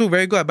say Facebook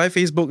very good, I buy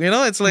Facebook.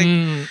 It's like,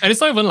 and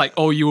it's not even like,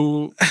 oh,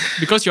 you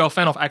because you're a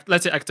fan of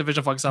let's say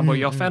Activision for example,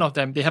 you're a fan of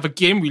them. They have a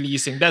game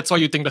releasing. That's why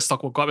you think the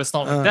stock will go up. It's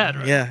not like that,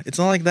 right? Yeah, it's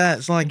not like that.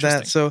 It's not like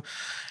that. So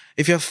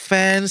if you're a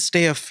fan,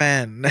 stay a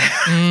fan.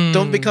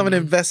 Don't become an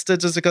investor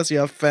just because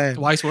you're a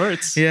fan. Wise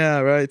words. Yeah,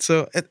 right.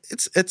 So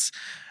it's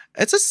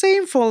the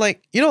same for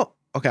like,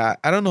 okay,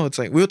 I don't know. It's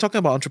like we were talking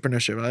about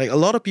entrepreneurship, right? Like a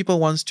lot of people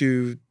wants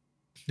to,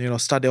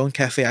 start their own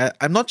cafe.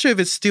 I'm not sure if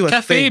it's still a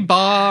cafe thing.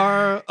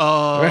 Bar,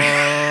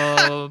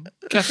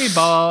 cafe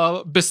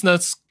bar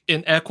business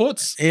in air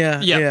quotes.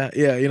 Yeah.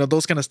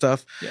 Those kind of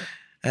stuff. Yeah.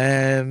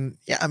 And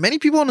many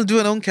people want to do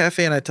an own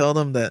cafe, and I tell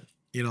them that,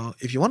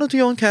 if you want to do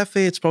your own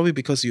cafe, it's probably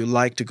because you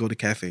like to go to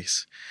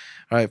cafes.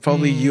 Right,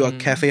 probably you are a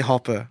cafe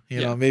hopper.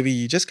 Maybe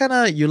you just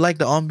you like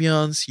the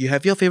ambience. You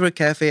have your favorite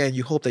cafe, and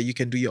you hope that you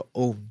can do your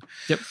own.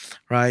 Yep.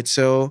 Right.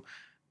 So,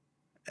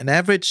 an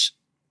average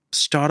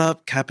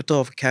startup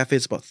capital of a cafe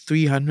is about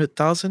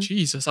 300,000.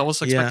 Jesus, I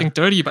was expecting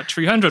 30, but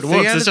 300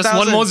 works. It's just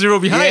one more zero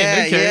behind.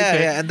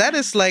 Yeah. And that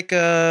is like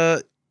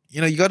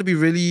you got to be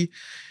really.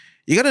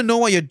 You got to know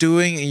what you're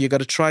doing, and you got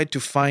to try to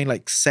find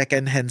like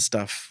second-hand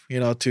stuff,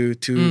 to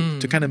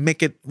kind of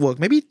make it work.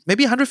 Maybe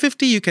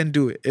 150 you can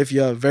do it if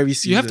you're very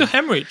seasoned. You have to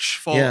hemorrhage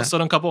for a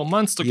certain couple of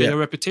months to get your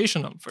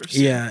reputation up first.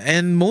 Yeah,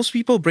 and most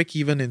people break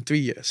even in 3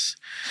 years.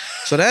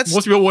 So that's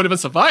most people won't even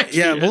survive.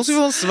 Most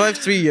people won't survive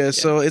 3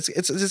 years. So it's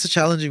a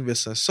challenging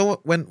business.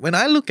 So when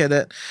I look at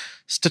it,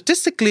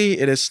 statistically,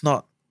 it is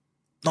not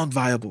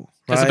viable.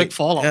 Right? It's a big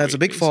fall. Yeah, it's a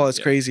big fall. It's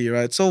crazy,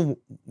 right? So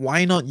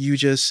why not you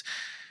just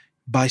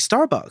buy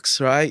Starbucks,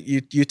 right?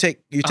 You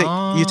take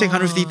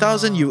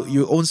 150,000,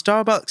 you own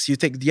Starbucks. You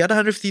take the other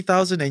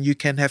 150,000, and you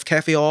can have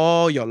cafe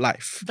all your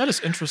life. That is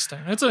interesting.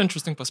 That's an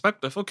interesting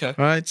perspective. Okay.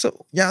 Right.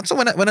 So yeah. So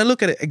when I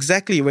look at it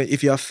exactly,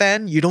 if you're a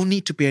fan, you don't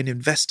need to be an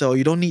investor. Or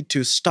you don't need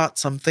to start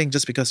something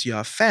just because you're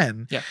a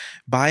fan. Yeah.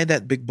 Buy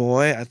that big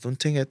boy. I don't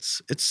think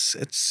it's a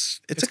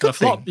good thing.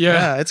 Flop.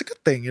 Yeah. It's a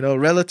good thing.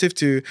 Relative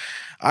to,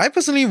 I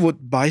personally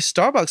would buy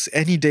Starbucks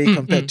any day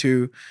compared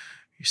to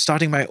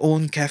starting my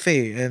own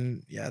cafe.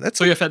 And yeah, that's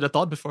so you've had the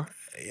thought before.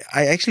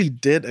 I actually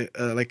did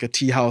like a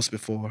tea house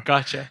before.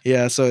 Gotcha.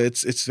 Yeah. So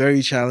it's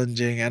very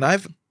challenging, and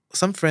I've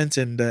some friends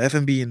in the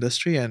F&B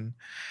industry, and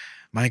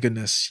my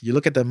goodness, you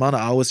look at the amount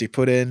of hours they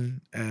put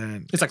in,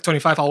 and it's like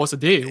 25 hours a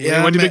day.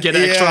 Yeah, when did they get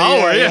an extra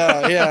hour?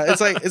 Yeah.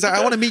 It's like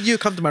I want to meet you,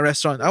 come to my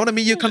restaurant. I want to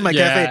meet you, come to my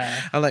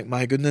cafe. I'm like,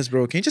 my goodness,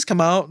 bro, can you just come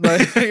out?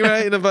 Like,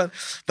 right? But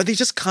they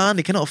just can't.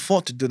 They cannot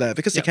afford to do that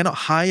because they cannot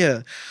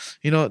hire.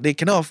 They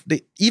cannot.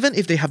 Even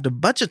if they have the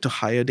budget to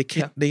hire, they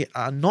can. They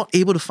are not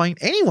able to find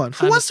anyone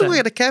who wants to work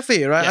at a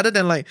cafe, right? Other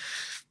than like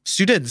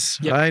students,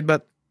 right?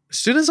 But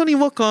students only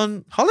work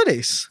on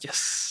holidays.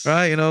 Yes.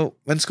 Right?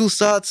 When school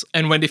starts.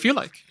 And when they feel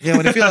like. Yeah,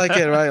 when they feel like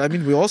it, right? I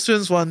mean, we're all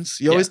students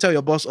once. You always tell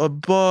your boss, oh,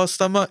 boss,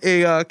 stomach,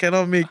 I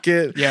cannot make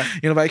it. Yeah.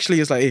 But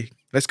actually it's like, hey,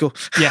 let's go.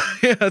 Yeah.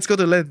 Let's go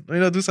to land.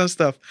 Do some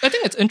stuff. I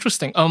think it's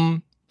interesting.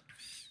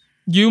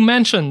 You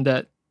mentioned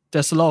that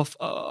there's a lot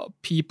of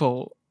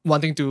people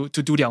wanting to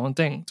do their own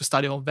thing, to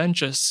start their own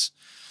ventures.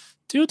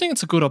 Do you think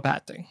it's a good or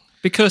bad thing?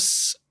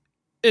 Because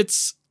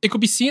it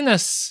could be seen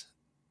as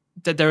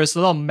that there is a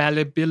lot of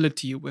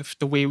malleability with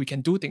the way we can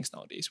do things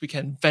nowadays. We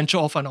can venture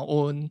off on our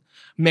own,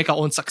 make our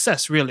own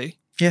success, really.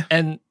 Yeah.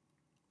 And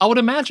I would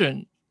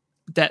imagine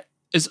that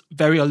is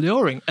very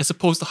alluring as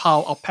opposed to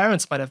how our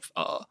parents might have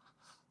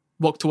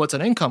worked towards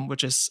an income,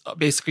 which is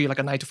basically like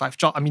a 9-to-5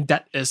 job. I mean,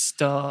 that is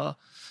the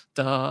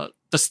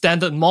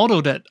standard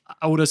model that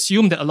I would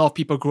assume that a lot of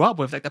people grew up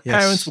with. Like the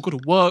parents would go to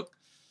work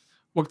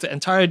the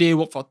entire day,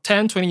 work for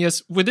 10, 20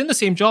 years within the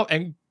same job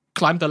and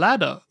climb the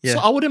ladder. Yeah. So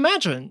I would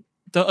imagine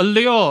the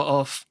allure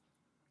of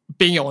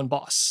being your own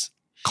boss,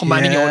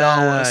 commanding your own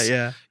hours,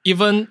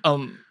 even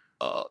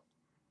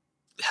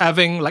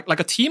having like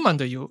a team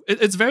under you,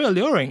 it's very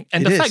alluring.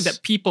 And the fact that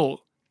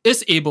people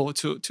is able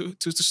to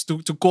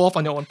go off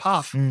on their own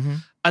path,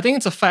 I think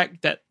it's a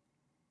fact that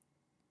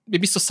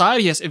maybe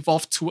society has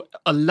evolved to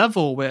a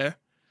level where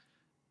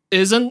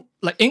isn't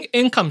like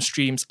income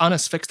streams aren't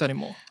as fixed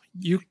anymore.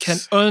 You can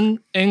earn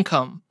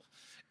income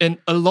in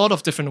a lot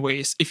of different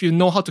ways if you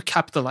know how to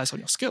capitalize on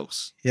your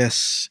skills.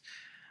 Yes,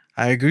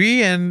 I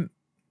agree, and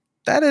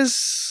that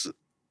is,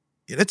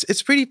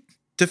 it's pretty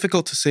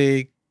difficult to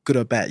say good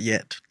or bad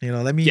yet.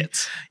 Let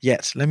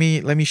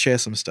me share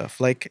some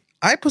stuff. Like,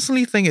 I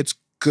personally think it's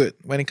good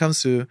when it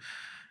comes to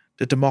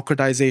the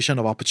democratization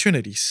of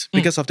opportunities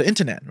because of the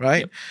internet,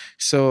 right? Yep.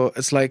 So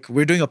it's like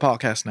we're doing a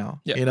podcast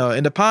now. Yep.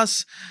 In the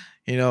past,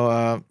 you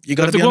got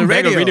to be on the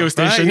radio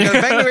station. Right? You got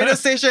to bang the radio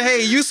station.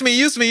 Hey, use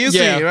me,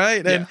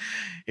 right? And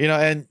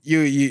and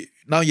you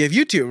now you have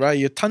YouTube, right?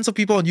 You have tons of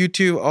people on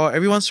YouTube, or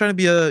everyone's trying to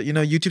be a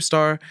YouTube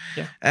star.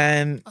 Yeah.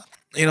 And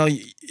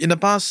in the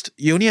past,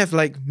 you only have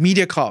like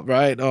MediaCorp,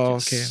 right? Oh,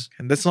 yes. Okay.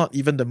 And that's not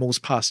even the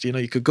most past.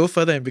 You could go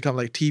further and become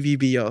like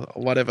TVB or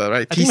whatever,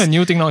 right? I think the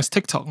new thing now is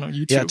TikTok, not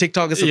YouTube. Yeah,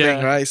 TikTok is the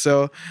thing, right?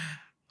 So,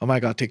 oh my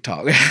God,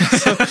 TikTok.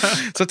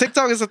 so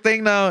TikTok is a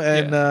thing now.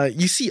 And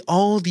you see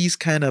all these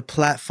kind of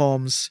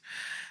platforms.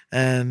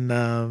 And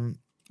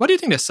what do you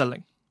think they're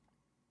selling?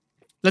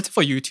 Let's say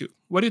for YouTube.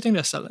 What do you think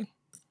they're selling?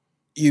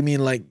 You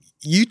mean like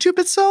YouTube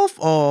itself,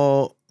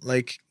 or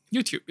like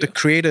YouTube? The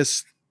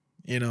creators,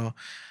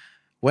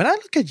 When I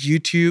look at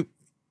YouTube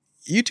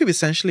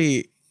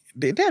essentially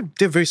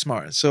they're very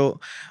smart. So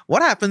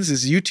what happens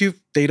is YouTube,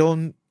 they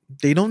don't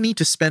need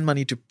to spend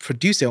money to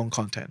produce their own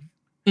content,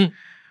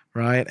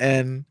 right?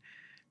 And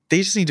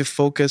they just need to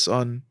focus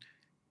on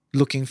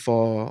looking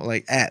for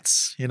like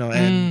ads,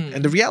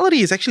 and the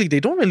reality is actually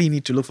they don't really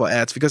need to look for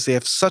ads because they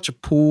have such a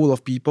pool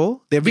of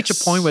people. They've reached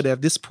a point where they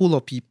have this pool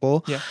of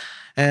people,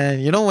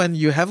 and when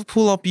you have a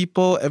pool of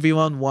people,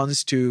 everyone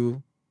wants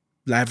to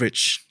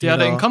leverage. They are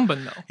the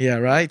incumbent now. Yeah,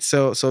 right.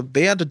 So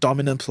they are the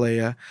dominant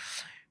player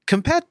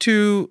compared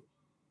to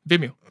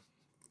Vimeo.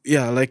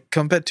 Yeah, like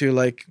compared to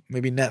like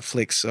maybe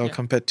Netflix, or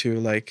compared to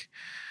like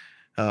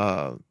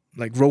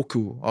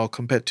Roku, or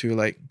compared to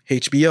like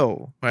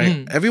HBO,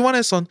 right? Everyone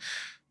is on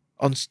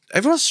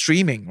everyone's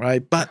streaming,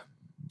 right? But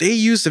they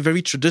use a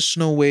very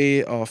traditional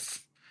way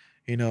of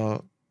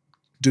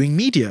doing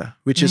media,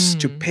 which is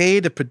to pay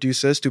the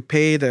producers, to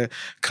pay the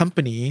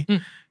company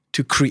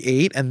to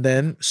create and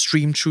then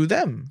stream through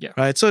them,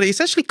 right? So they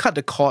essentially cut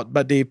the cord,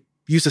 but they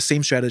use the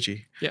same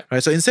strategy,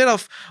 right? So instead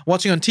of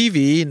watching on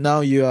TV,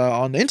 now you are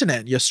on the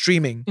internet, you're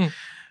streaming.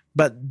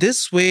 But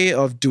this way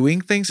of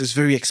doing things is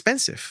very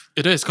expensive.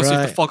 It is, because you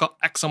have to fork out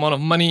X amount of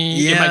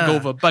money. It might go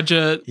over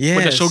budget.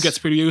 When the show gets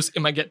produced, it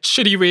might get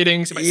shitty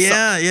ratings. It might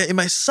suck. It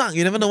might suck.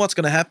 You never know what's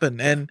going to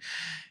happen. And,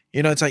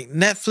 it's like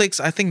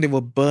Netflix, I think they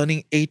were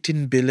burning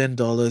 $18 billion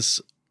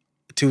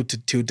to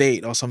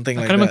date or something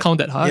I like can't that. even count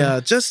that high.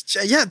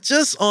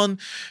 Just on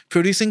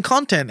producing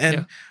content.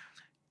 And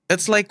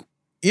it's like,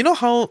 you know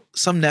how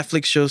some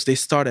Netflix shows, they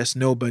start as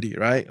nobody,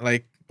 right?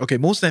 Like, okay,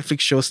 most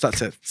Netflix shows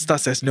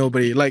starts as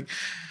nobody. Like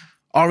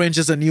Orange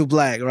is the New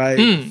Black, right?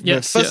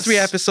 The first 3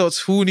 episodes,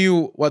 who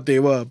knew what they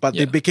were? But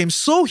they became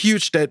so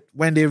huge that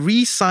when they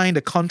re-signed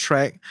the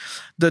contract,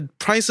 the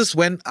prices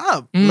went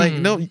up. Like,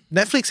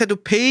 Netflix had to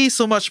pay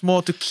so much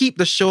more to keep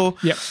the show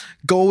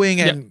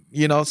going. And,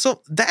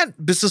 so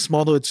that business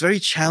model, it's very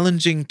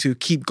challenging to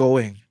keep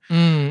going.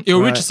 It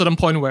will reach a certain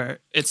point where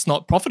it's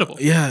not profitable.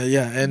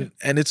 And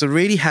it's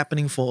already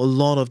happening for a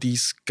lot of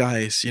these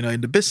guys, in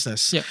the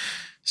business.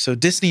 So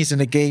Disney's in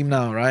the game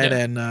now, right?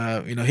 And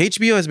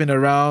HBO has been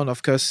around,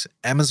 of course,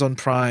 Amazon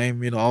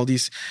Prime, all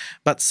these,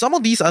 but some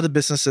of these other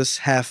businesses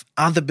have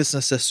other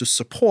businesses to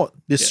support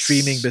this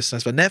streaming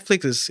business. But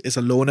Netflix is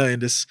a loner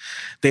in this.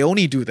 They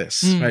only do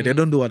this, right? They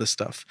don't do other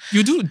stuff.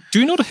 Do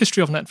you know the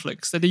history of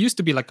Netflix? That there used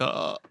to be like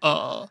a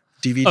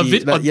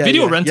DVD,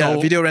 video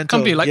rental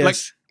company, like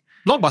yes.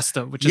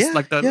 Blockbuster, which is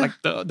like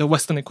the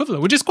Western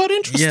equivalent, which is quite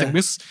interesting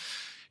because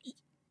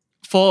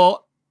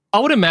I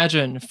would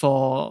imagine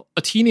for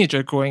a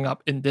teenager growing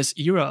up in this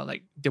era,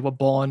 like they were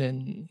born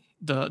in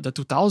the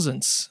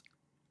 2000s,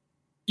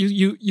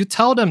 you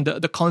tell them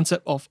the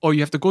concept of, you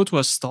have to go to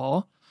a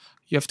store,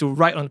 you have to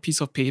write on a piece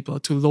of paper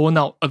to loan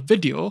out a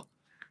video.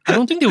 I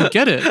don't think they would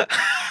get it.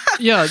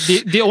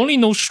 They only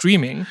know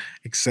streaming.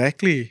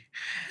 Exactly.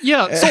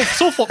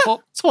 So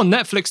for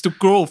Netflix to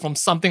grow from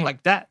something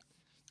like that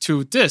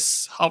to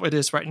this, how it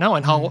is right now,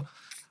 and how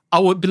I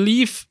would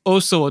believe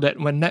also that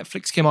when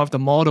Netflix came out with the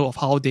model of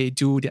how they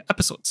do their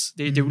episodes,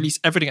 they release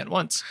everything at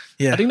once.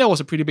 I think that was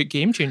a pretty big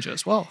game changer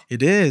as well.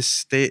 It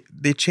is.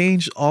 They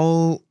changed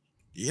all,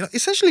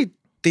 essentially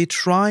they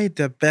tried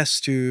their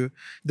best to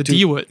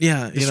D word.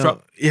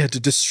 Disrupt. To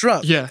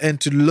disrupt and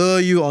to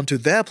lure you onto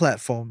their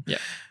platform.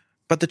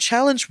 But the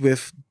challenge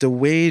with the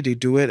way they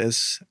do it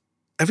is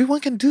everyone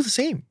can do the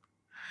same.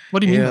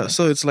 What do you mean by that?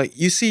 So it's like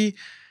you see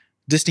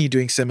Disney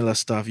doing similar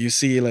stuff. You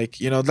see, like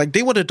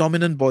they were the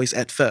dominant boys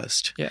at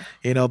first.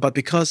 But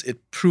because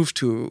it proved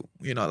to,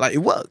 like it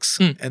works.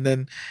 And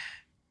then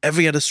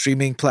every other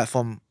streaming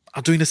platform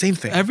are doing the same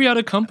thing. Every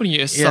other company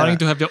is starting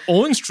to have their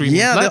own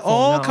streaming platform. They're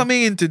all now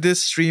coming into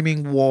this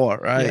streaming war,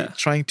 right?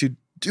 Trying to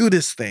do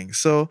this thing.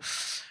 So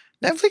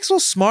Netflix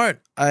was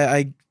smart.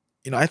 I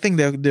think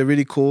they're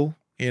really cool.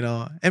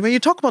 And when you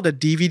talk about the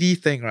DVD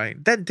thing,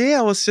 right? That day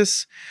I was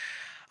just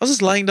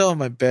lying down on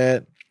my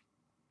bed.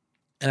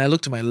 And I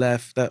looked to my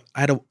left, that I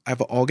have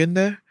an organ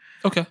there.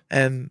 Okay.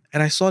 And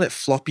I saw that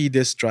floppy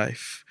disk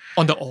drive.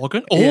 On the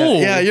organ? Oh.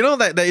 Yeah,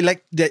 the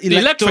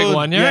electric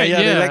one, right?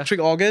 The electric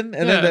organ.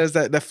 And then there's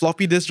that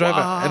floppy disk drive.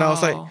 Wow. And I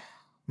was like,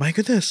 my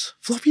goodness,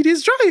 floppy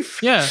disk drive.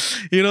 Yeah.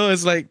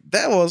 It's like,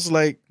 that was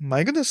like,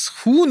 my goodness,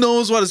 who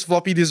knows what is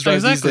floppy disk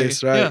drive these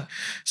days, right? Yeah.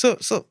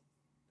 So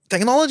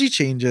technology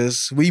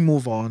changes, we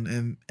move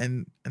on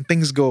and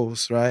things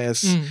goes, right?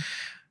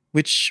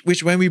 Which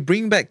when we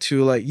bring back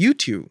to like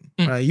YouTube,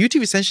 right?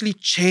 YouTube essentially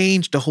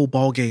changed the whole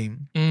ball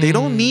game. They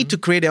don't need to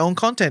create their own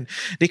content.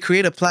 They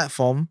create a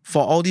platform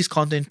for all these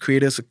content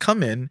creators to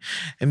come in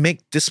and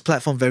make this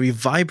platform very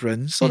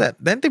vibrant so that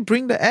then they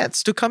bring the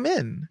ads to come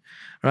in,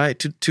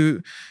 right?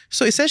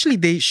 So essentially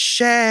they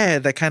share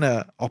that kind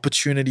of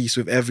opportunities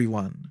with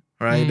everyone.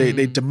 Right?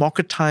 They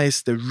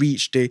democratize the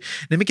reach. They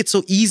make it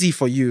so easy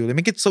for you. They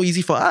make it so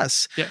easy for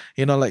us.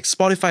 Like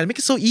Spotify, they make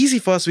it so easy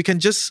for us. We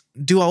can just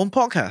do our own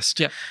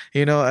podcast.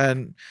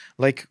 And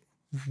like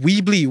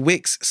Weebly,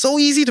 Wix, so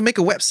easy to make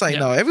a website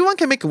now. Everyone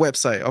can make a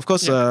website. Of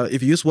course,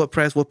 if you use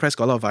WordPress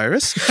got a lot of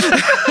virus.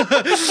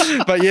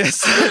 But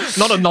yes.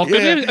 Not a knock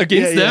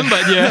against them,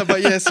 but yeah.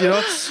 But yes,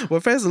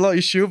 WordPress is a lot of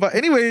issue. But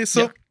anyway,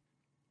 so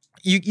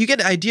you get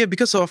the idea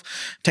because of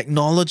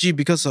technology,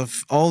 because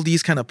of all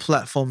these kind of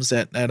platforms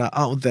that are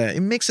out there.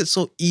 It makes it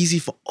so easy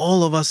for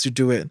all of us to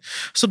do it.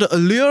 So the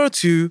allure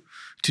to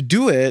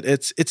do it,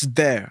 it's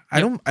there.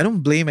 I don't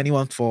blame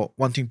anyone for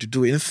wanting to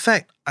do it. In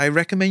fact, I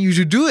recommend you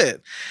to do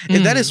it.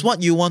 If that is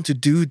what you want to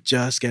do,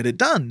 just get it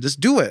done. Just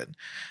do it.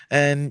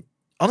 And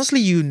honestly,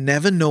 you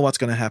never know what's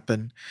going to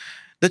happen.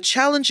 The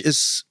challenge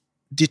is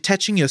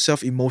detaching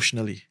yourself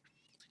emotionally.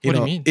 What do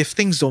you mean? If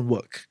things don't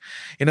work.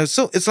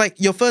 So it's like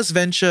your first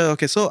venture.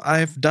 Okay, so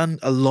I've done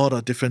a lot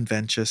of different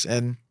ventures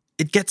and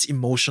it gets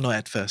emotional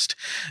at first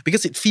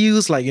because it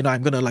feels like,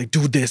 I'm going to like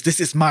do this.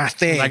 This is my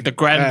thing. Like the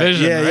grand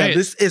vision, right? Yeah,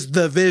 this is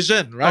the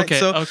vision, right?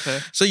 Okay.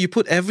 So you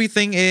put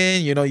everything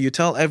in, you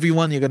tell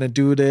everyone you're going to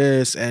do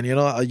this and,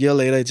 a year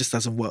later it just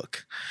doesn't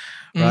work,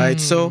 right?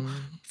 So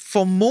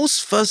for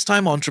most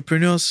first-time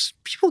entrepreneurs,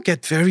 people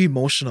get very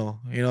emotional.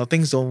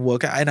 Things don't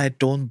work, and I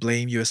don't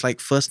blame you. It's like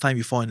first time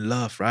you fall in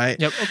love, right?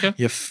 Yep. Okay.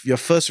 Your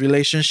first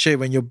relationship,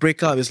 when you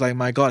break up, it's like,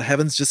 my God,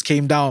 heavens just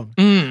came down,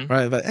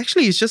 right? But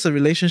actually, it's just a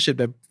relationship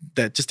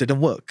that just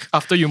didn't work.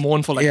 After you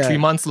mourn for 3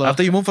 months,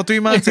 after you mourn for 3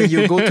 months, and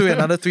you go to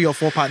another 3 or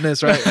 4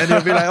 partners, right? And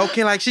you'll be like,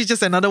 okay, like she's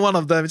just another one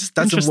of them. It just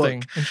doesn't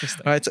work.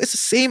 Interesting. Right? So it's the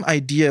same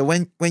idea.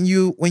 When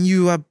you're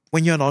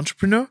an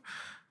entrepreneur,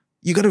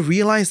 you got to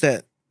realize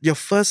that your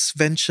first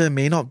venture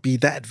may not be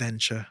that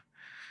venture.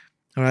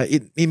 All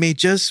right. It may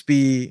just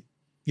be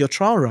your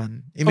trial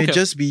run. It may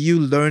just be you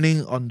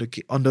learning on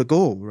the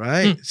go,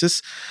 right? It's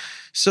just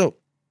so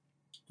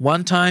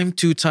 1 time,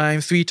 2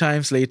 times, 3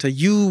 times later,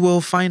 you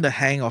will find the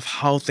hang of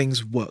how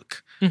things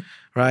work.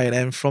 Right.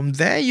 And from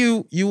there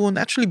you will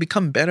naturally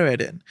become better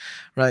at it.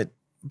 Right.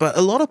 But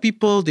a lot of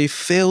people, they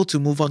fail to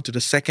move on to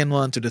the second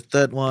one, to the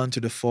third one, to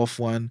the fourth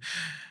one.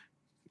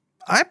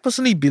 I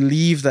personally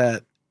believe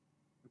that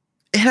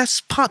it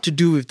has part to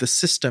do with the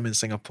system in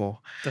Singapore.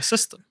 The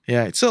system.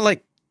 Yeah. So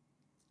like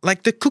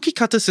the cookie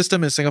cutter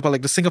system in Singapore,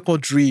 like the Singapore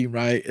dream,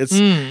 right? It's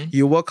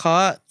you work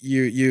hard,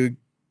 you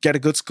get a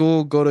good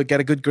school, get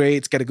a good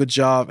grades, get a good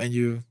job, and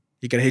you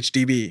get a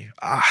HDB.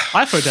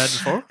 I've heard that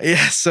before.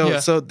 Yeah.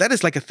 So that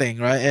is like a thing,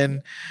 right?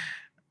 And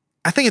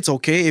I think it's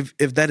okay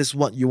if that is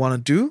what you want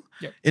to do.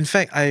 Yep. In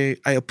fact, I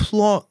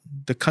applaud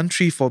the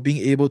country for being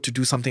able to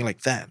do something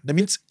like that. That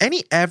means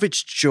any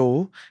average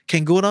Joe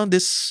can go down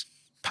this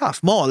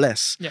path, more or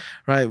less. Yeah.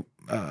 Right.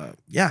 Of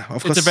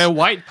course. It's a very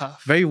wide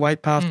path. Very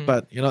wide path,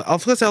 but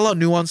of course there are a lot of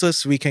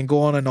nuances. We can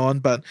go on,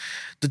 but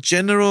the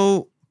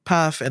general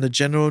path and the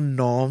general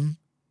norm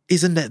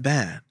isn't that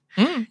bad.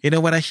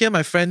 When I hear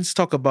my friends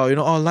talk about,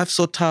 life's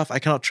so tough, I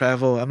cannot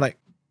travel. I'm like,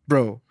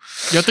 bro,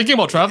 you're thinking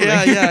about traveling.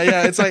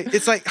 Yeah.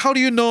 It's like, how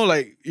do you know?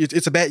 Like,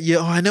 it's a bad year.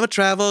 Oh, I never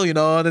travel.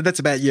 That's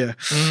a bad year.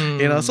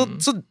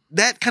 So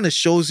that kind of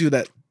shows you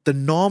that the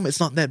norm is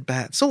not that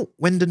bad. So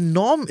when the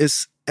norm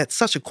is at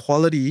such a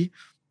quality,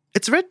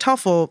 it's very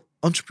tough for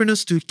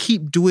entrepreneurs to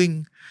keep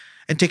doing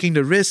and taking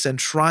the risks and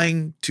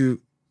trying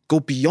to go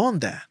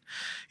beyond that.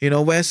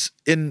 Whereas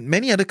in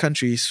many other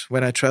countries,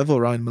 when I travel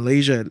around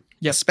Malaysia,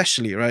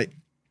 especially, right,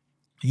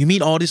 you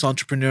meet all these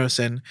entrepreneurs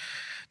and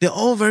they're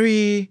all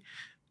very,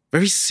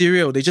 very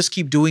serial. They just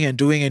keep doing and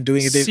doing and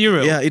doing.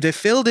 Serial. Yeah, if they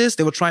fail this,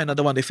 they will try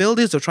another one. They fail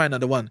this, they'll try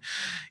another one.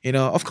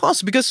 Of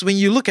course, because when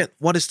you look at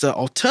what is the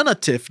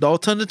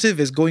alternative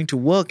is going to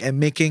work and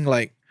making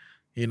like,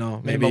 maybe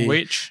minimum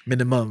wage.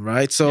 Minimum,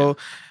 right? So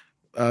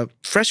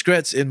fresh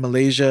grads in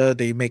Malaysia,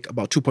 they make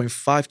about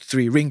 2.5 to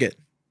 3 ringgit.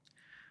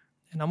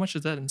 And how much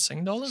is that in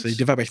Sing dollars? So you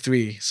divide by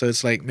 3. So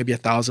it's like maybe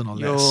 1,000 or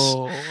less.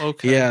 Oh,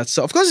 okay. Yeah.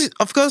 So of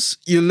course,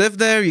 you live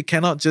there. You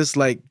cannot just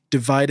like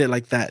divide it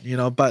like that,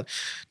 But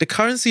the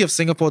currency of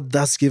Singapore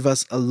does give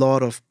us a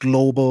lot of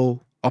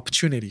global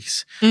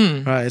opportunities,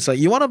 right? It's like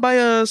you want to buy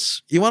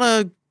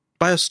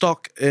a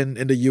stock in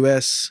the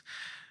US,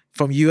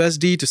 from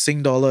USD to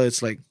Sing dollar,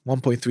 it's like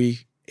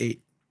 1.38.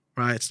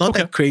 Right, it's not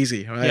that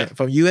crazy, right? Yeah.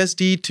 From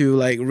USD to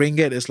like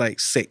ringgit, it's like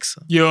 6.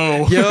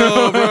 Yo,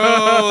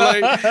 bro,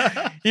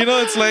 like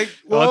it's like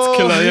that's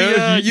killer.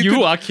 Yeah,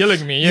 you are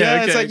killing me.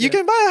 Yeah, it's like you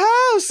can buy a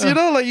house.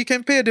 Like you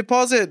can pay a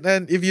deposit,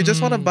 and if you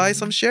just want to buy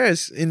some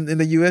shares in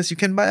the US, you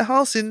can buy a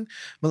house in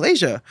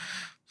Malaysia.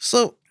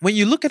 So when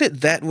you look at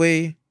it that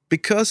way,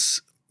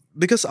 because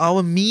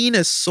our mean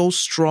is so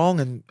strong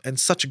and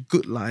such a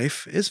good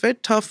life, it's very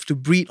tough to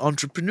breed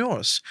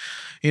entrepreneurs.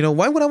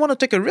 Why would I want to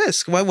take a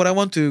risk? Why would I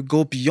want to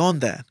go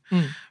beyond that?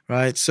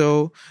 Right?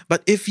 So,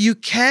 but if you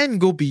can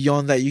go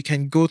beyond that, you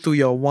can go through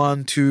your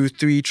 1, 2,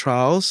 3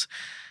 trials,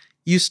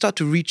 you start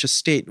to reach a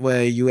state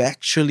where you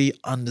actually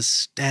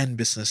understand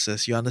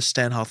businesses. You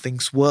understand how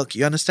things work.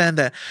 You understand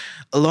that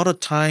a lot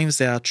of times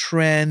there are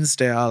trends,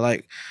 there are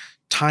like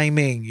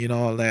timing,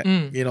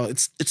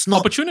 it's not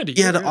opportunity.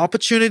 Yeah, the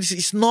opportunities.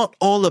 It's not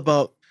all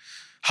about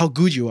how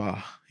good you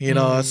are.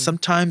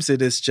 Sometimes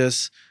it is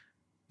just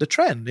the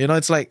trend.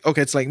 It's like,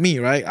 okay, it's like me,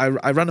 right?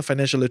 I run a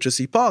financial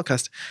literacy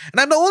podcast and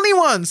I'm the only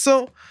one.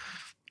 So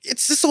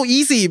it's just so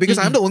easy because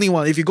I'm the only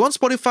one. If you go on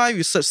Spotify,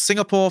 you search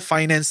Singapore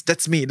finance,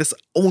 that's me. There's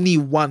only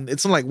one.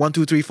 It's not like 1,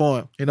 2, 3,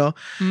 4,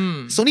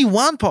 It's only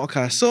one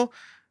podcast. So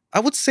I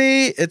would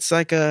say it's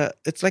like a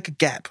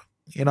gap.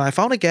 I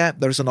found a gap.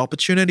 There's an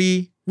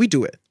opportunity. We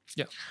do it.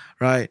 Yeah.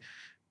 Right.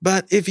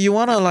 But if you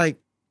want to like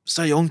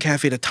start your own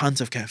cafe, there are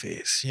tons of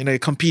cafes. You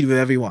compete with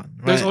everyone.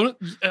 Right.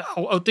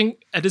 I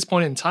think at this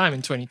point in time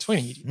in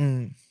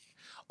 2020,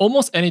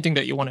 almost anything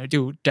that you want to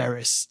do, there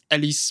is at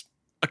least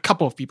a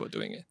couple of people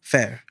doing it.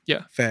 Fair.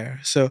 Yeah.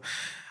 Fair. So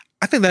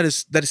I think that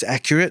is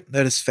accurate.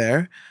 That is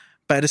fair.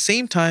 But at the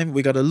same time,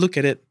 we got to look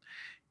at it,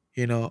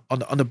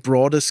 on a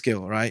broader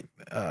scale, right?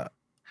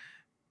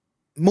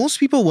 Most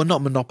people will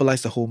not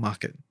monopolize the whole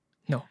market.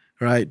 No.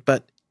 Right?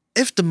 But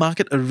if the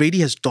market already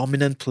has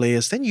dominant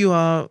players, then you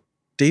are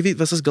David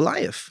versus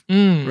Goliath,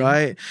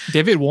 right?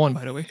 David won,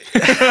 by the way.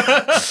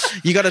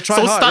 You got to try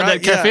so hard, start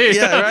right? that cafe.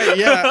 Yeah, right.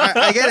 Yeah,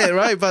 I get it,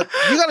 right? But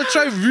you got to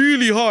try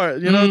really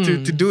hard,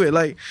 to do it.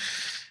 Like,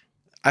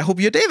 I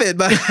hope you're David,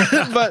 but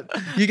but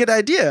you get the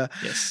idea.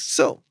 Yes.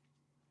 So,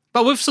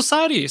 but with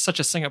society such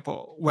as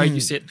Singapore, where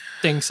you said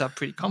things are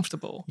pretty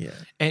comfortable,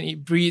 and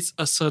it breeds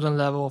a certain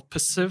level of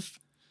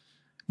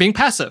being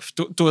passive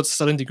to a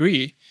certain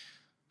degree,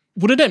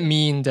 wouldn't that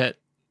mean that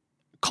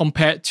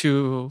compared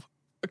to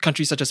a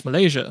country such as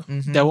Malaysia,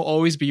 there will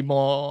always be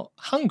more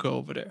hunger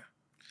over there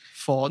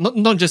for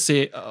not just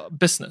say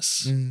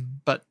business,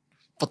 but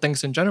for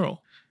things in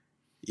general?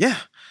 Yeah,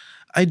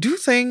 I do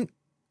think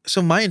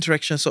so. My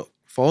interaction, so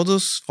for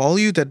all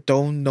you that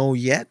don't know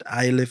yet,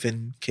 I live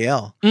in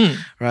KL.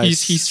 Right?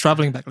 He's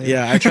traveling back later.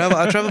 Yeah, I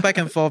travel back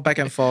and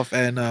forth,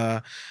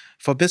 and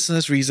for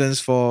business reasons,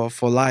 for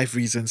life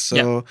reasons.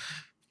 So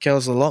KL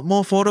is a lot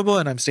more affordable,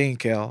 and I'm staying in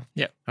KL.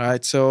 Yeah. All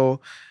right. So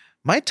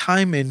my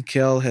time in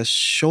KL has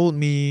showed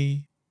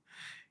me,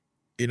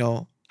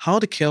 how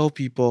the KL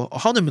people or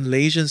how the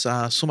Malaysians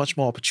are so much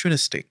more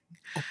opportunistic.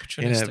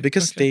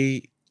 Because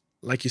they,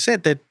 like you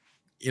said, that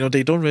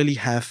they don't really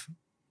have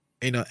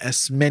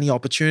as many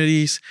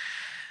opportunities,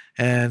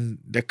 and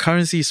their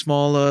currency is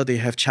smaller. They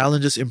have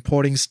challenges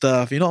importing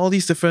stuff. All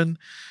these different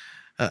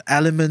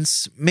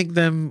elements make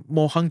them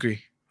more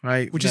hungry,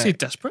 right? Would you say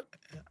desperate?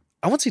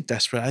 I won't say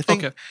desperate. I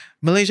think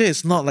Malaysia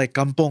is not like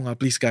kampong,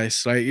 please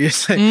guys, right?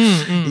 It's like,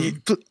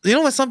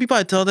 when some people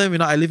I tell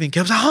them, I live in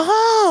KL,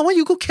 like, why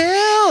you go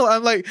KL?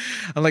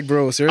 I'm like,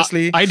 bro,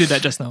 seriously. I did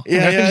that just now.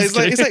 Yeah.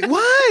 It's like,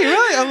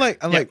 why?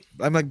 Right?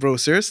 I'm like, bro,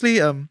 seriously.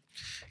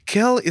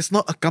 KL is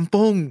not a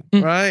kampong,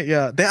 right?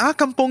 Yeah, there are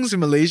kampongs in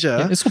Malaysia.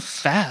 Yeah, it's so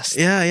fast.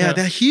 Yeah,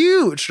 they're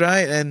huge,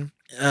 right? And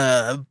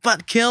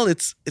but KL,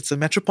 it's a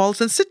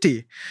metropolitan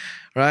city,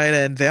 right?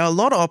 And there are a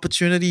lot of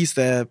opportunities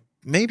there.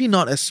 Maybe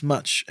not as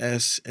much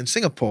as in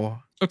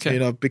Singapore.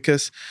 Okay.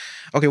 Because,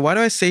 why do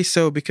I say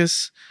so?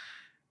 Because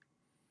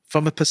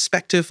from a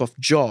perspective of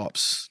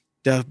jobs,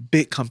 there are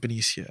big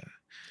companies here.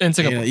 In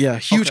Singapore?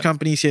 Huge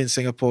companies here in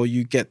Singapore.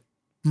 You get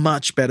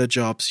much better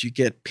jobs. You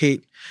get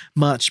paid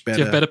much better. Do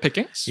you have better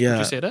pickings? Yeah. Would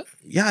you say that?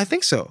 Yeah, I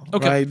think so.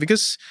 Okay. Right?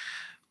 Because,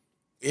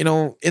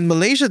 in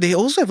Malaysia, they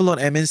also have a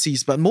lot of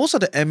MNCs, but most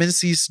of the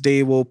MNCs,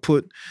 they will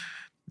put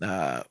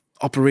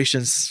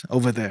operations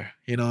over there.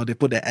 They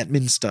put their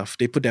admin stuff,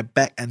 they put their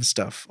back end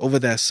stuff over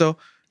there. So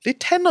they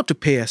tend not to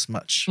pay as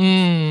much.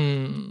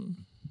 And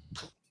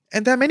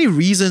there are many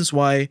reasons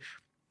why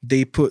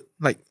a lot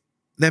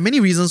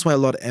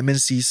of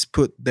MNCs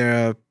put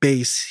their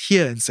base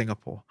here in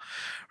Singapore,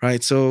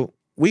 right? So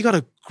we got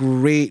a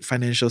great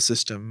financial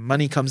system.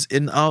 Money comes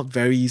in, out,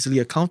 very easily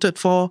accounted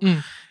for.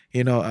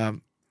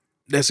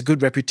 There's a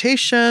good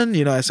reputation,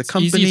 as a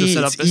company.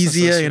 It's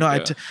easier.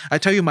 I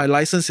tell you my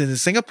license in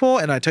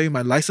Singapore and I tell you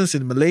my license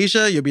in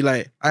Malaysia, you'll be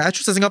like, I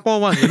choose the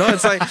Singapore one.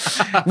 It's like,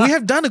 we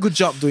have done a good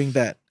job doing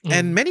that.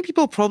 And many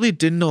people probably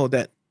didn't know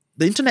that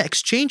the internet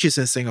exchange is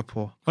in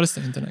Singapore. What is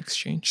the internet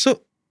exchange?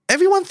 So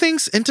everyone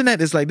thinks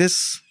internet is like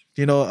this,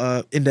 in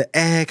the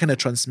air kind of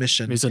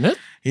transmission. Isn't it?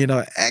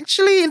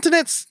 Actually,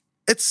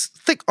 it's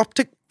thick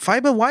optic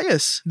fiber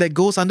wires that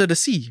goes under the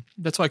sea.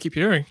 That's what I keep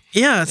hearing.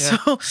 Yeah.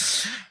 So,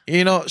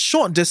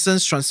 short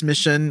distance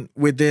transmission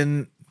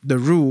within the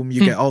room,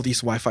 you get all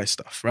these Wi-Fi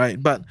stuff,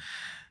 right? But,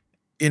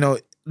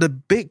 the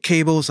big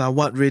cables are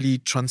what really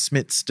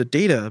transmits the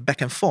data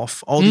back and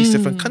forth, all these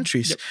different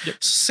countries. Yep.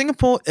 So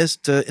Singapore is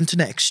the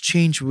internet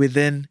exchange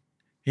within,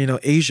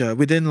 Asia,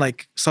 within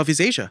like Southeast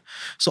Asia.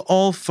 So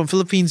all from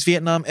Philippines,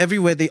 Vietnam,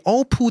 everywhere, they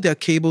all pull their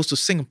cables to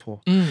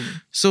Singapore.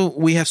 So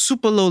we have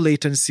super low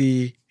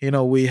latency,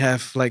 we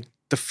have like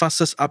the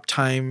fastest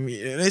uptime.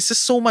 It's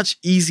just so much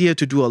easier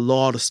to do a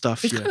lot of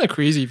stuff It's here. kind of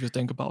crazy if you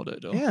think about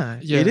it, though. Yeah,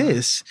 it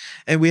is.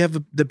 And we have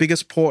the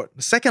biggest port,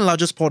 the second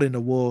largest port in the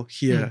world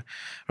here,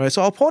 right?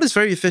 So our port is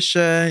very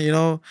efficient.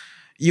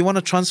 You want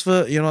to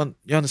transfer, you want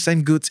to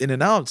send goods in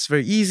and out. It's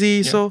very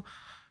easy. So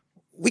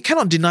we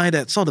cannot deny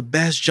that some of the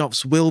best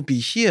jobs will be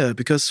here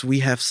because we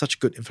have such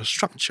good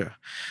infrastructure.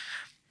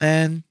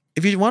 And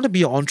if you want to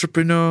be an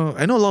entrepreneur,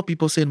 I know a lot of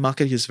people say the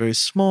market here is very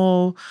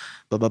small,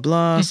 blah, blah,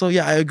 blah. So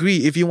I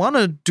agree. If you want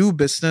to do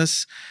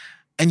business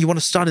and you want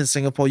to start in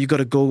Singapore, you got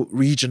to go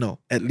regional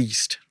at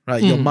least,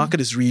 right? Your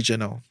market is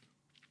regional.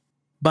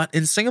 But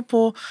in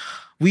Singapore,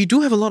 we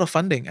do have a lot of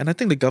funding. And I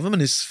think the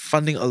government is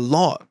funding a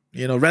lot,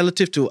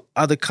 relative to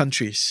other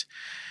countries,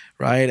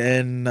 right?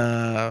 And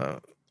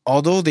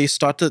although they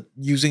started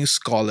using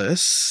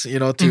scholars,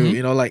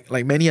 to,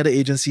 like many other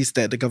agencies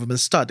that the government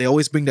start, they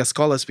always bring their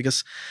scholars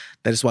because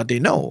that is what they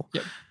know.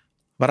 Yep.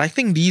 But I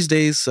think these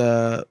days,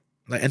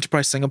 like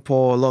Enterprise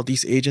Singapore, a lot of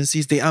these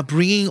agencies, they are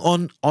bringing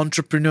on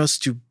entrepreneurs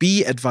to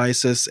be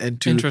advisors and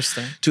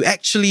to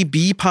actually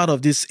be part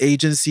of these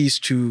agencies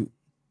to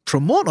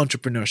promote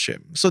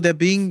entrepreneurship. So they're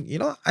being,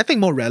 I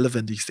think more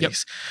relevant these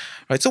days.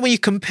 Right? So when you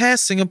compare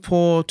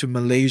Singapore to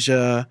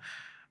Malaysia,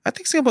 I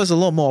think Singapore has a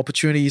lot more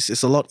opportunities.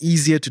 It's a lot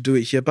easier to do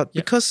it here. But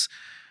because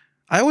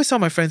I always tell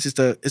my friends it's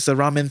the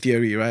ramen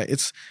theory, right?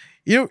 It's,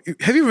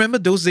 have you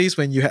remembered those days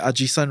when you had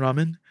Ajisan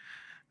ramen?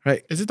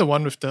 Right? Is it the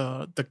one with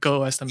the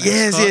girl as the mascot?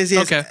 Yes.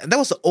 Okay. And that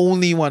was the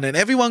only one. And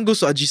everyone goes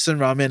to Ajisan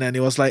ramen and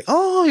it was like,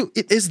 oh,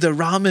 it is the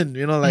ramen.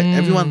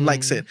 Everyone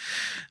likes it.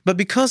 But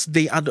because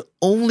they are the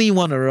only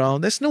one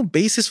around, there's no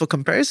basis for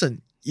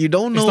comparison. You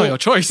don't know. It's not your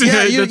choice.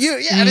 Yeah,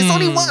 there's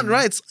only one,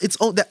 right? It's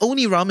the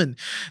only ramen.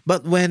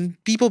 But when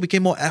people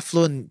became more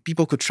affluent,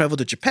 people could travel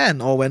to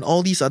Japan, or when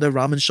all these other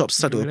ramen shops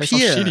start to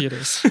appear, how shitty it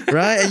is.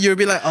 right? And you'll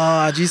be like,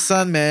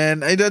 Ajisan,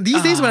 man. And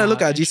these days when I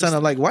look at Ajisan,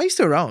 I'm like, why are you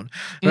still around?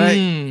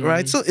 Right?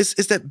 Right? So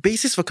it's that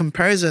basis for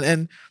comparison.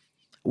 And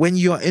when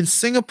you are in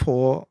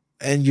Singapore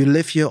and you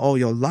live here all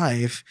your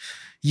life,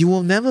 you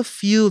will never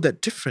feel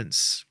that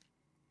difference.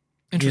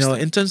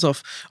 Interesting. in terms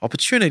of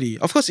opportunity.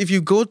 Of course, if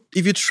you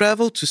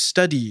travel to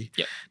study,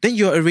 then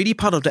you're already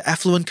part of the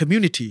affluent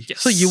community. Yes.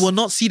 So you will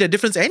not see the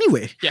difference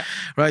anyway. Yeah.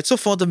 Right. So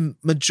for the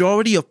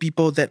majority of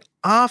people that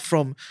are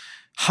from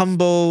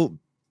humble,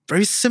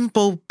 very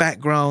simple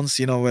backgrounds,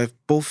 where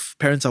both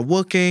parents are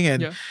working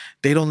and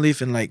they don't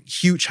live in like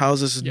huge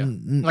houses. Yeah.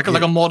 Like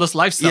a modest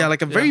lifestyle. Yeah,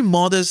 like a very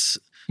modest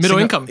middle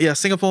income. Yeah,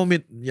 Singapore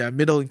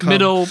middle income.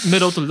 Middle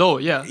to low,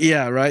 yeah.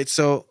 Yeah, right.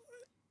 So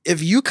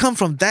if you come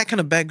from that kind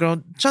of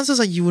background, chances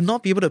are you will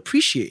not be able to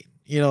appreciate,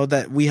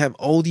 that we have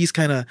all these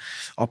kind of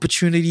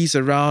opportunities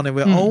around and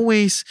we're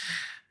always,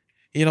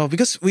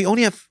 because we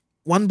only have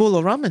one bowl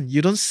of ramen.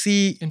 You don't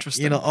see,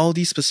 all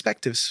these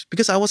perspectives.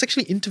 Because I was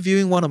actually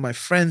interviewing one of my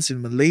friends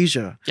in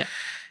Malaysia. Yeah.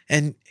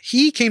 And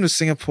he came to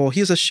Singapore.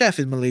 He was a chef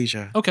in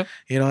Malaysia. Okay.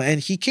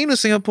 And he came to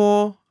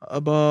Singapore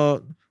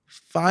about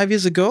 5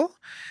 years ago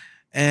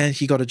and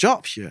he got a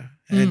job here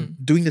and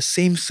doing the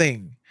same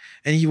thing.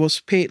 And he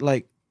was paid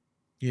like,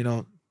 a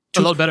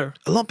lot better.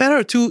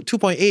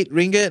 2.8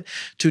 ringgit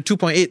to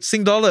 2.8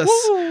 Sing dollars.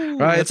 Woo!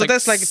 Right?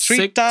 That's like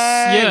 3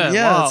 times.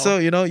 Yeah. Wow. So,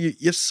 you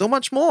have so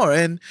much more.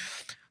 And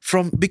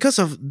because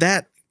of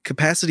that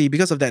capacity,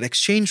 because of that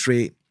exchange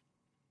rate,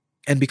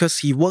 and because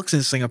he works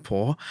in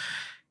Singapore,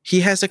 he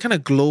has a kind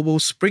of global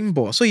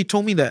springboard. So he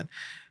told me that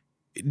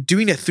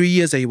during that 3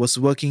 years that he was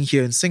working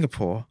here in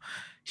Singapore,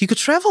 he could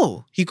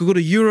travel. He could go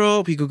to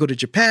Europe, he could go to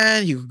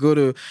Japan, he could go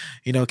to,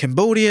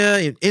 Cambodia,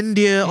 in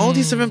India, all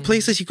these different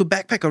places he could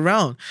backpack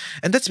around.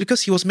 And that's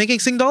because he was making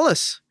Sing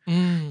dollars.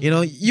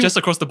 Just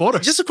across the border.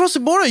 Just across the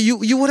border.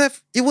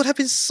 It would have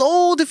been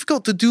so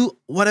difficult to do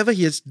whatever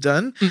he has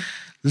done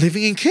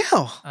living in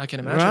KL. I can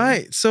imagine.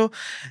 Right. So,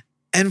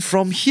 and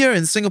from here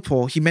in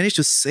Singapore, he managed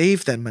to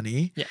save that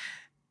money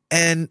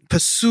and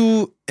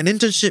pursue an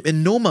internship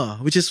in Noma,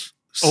 which is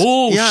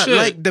shit.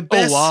 like the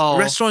best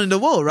restaurant in the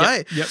world,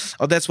 right? Yep.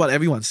 Oh, that's what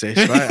everyone says,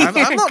 right?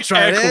 I've not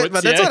tried it,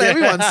 but that's what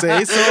everyone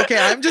says. So okay,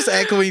 I'm just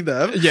echoing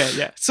them.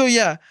 Yeah. So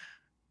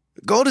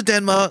go to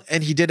Denmark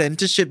and he did an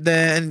internship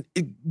there and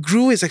it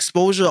grew his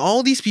exposure.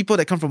 All these people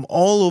that come from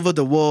all over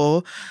the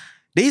world,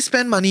 they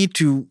spend money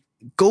to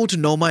go to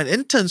Noma and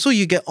intern. So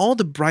you get all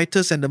the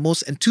brightest and the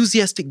most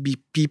enthusiastic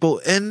people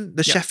in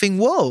the chefing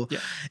world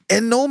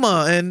in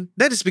Noma. And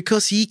that is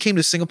because he came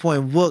to Singapore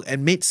and worked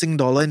and made Sing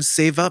dollar and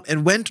saved up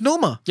and went to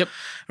Noma. Yep.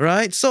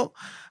 Right? So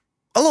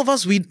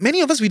many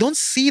of us, we don't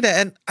see that.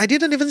 And I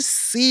didn't even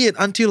see it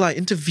until I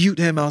interviewed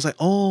him. I was like,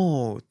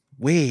 oh,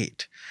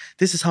 wait,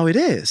 this is how it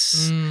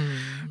is.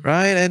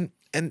 Right?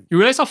 And you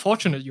realize how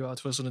fortunate you are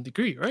to a certain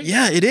degree, right?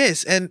 Yeah, it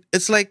is. And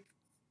it's like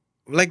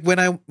when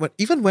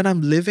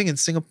I'm living in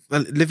Singapore,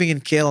 living in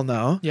KL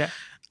now,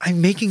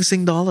 I'm making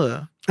Sing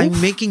dollar.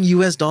 I'm making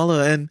US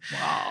dollar. And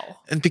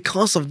and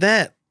because of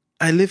that,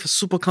 I live a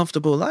super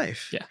comfortable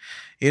life. Yeah.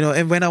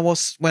 And when I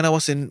was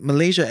in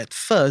Malaysia at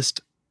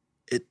first,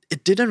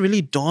 it didn't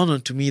really dawn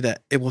onto me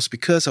that it was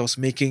because I was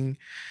making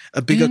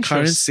a bigger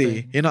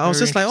currency. I was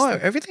just like, oh,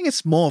 everything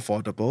is more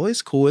affordable.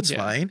 It's cool. It's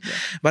fine. Yeah.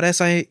 But as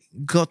I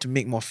got to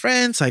make more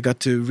friends, I got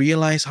to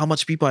realize how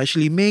much people are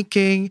actually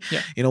making,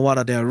 what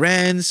are their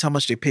rents, how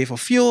much they pay for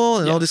fuel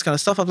and all this kind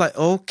of stuff. I'm like,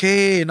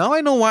 okay, now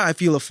I know why I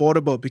feel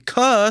affordable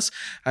because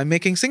I'm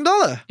making Sing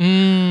dollar.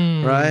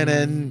 Right?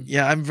 And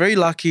I'm very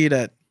lucky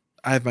that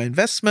I have my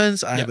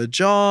investments, I have a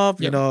job,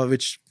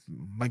 which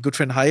my good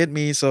friend hired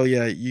me. So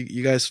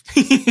you guys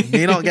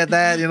may not get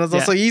that. It's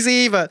not so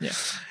easy, but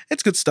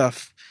it's good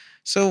stuff.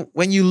 So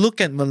when you look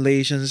at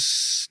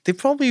Malaysians, they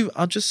probably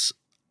are just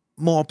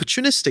more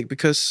opportunistic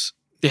because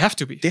they have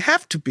to be. They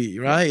have to be,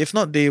 right? If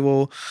not, they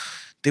will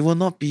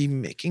not be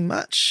making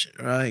much,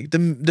 right? The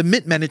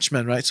mid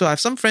management, right? So I have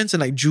some friends in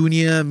like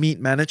junior meat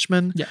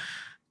management. Yeah.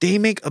 They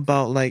make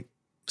about like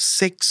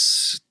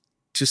 6,000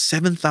 to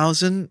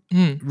 7,000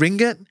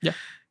 ringgit. Yeah.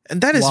 And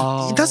that is,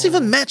 it doesn't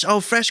even match our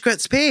fresh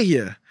grads pay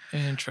here.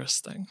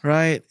 Interesting.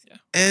 Right? Yeah.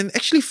 And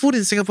actually food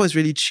in Singapore is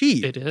really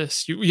cheap. It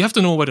is. You have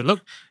to know where to look.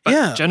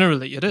 But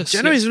generally it is.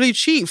 Generally it's really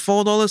cheap.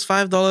 $4,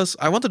 $5.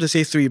 I wanted to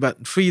say 3,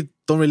 but 3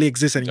 don't really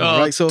exist anymore,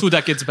 right? So 2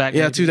 decades back.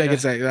 Yeah, maybe. 2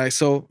 decades back. Right?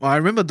 So I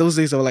remember those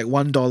days they were like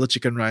 $1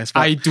 chicken rice.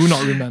 I do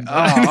not remember.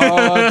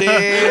 Oh,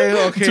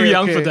 damn. Okay. Too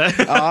young for that.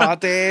 Oh,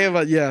 damn.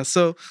 But yeah,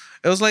 so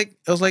it was like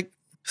 $4,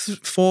 $5,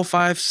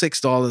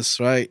 $6,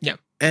 right? Yeah.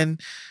 And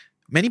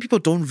many people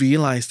don't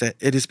realize that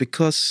it is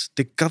because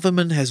the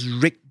government has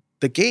rigged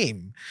the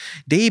game.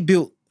 They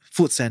built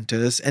food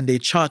centers and they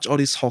charge all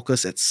these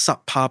hawkers at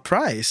subpar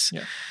price.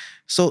 Yeah.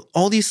 So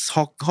all these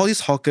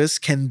hawkers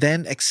can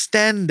then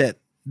extend that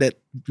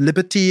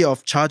liberty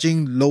of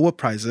charging lower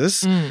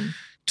prices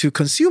to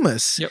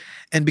consumers. Yep.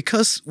 And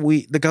because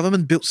the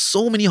government built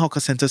so many hawker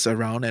centers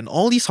around and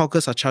all these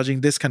hawkers are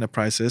charging this kind of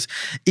prices,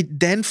 it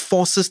then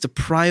forces the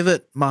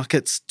private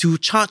markets to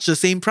charge the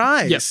same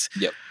price. Yes.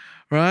 Yep.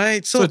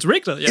 Right? So it's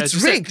rigged. Yeah, it's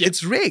rigged.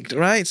 It's rigged,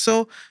 right?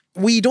 So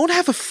we don't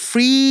have a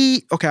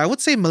free, okay, I would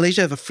say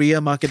Malaysia have a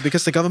freer market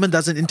because the government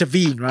doesn't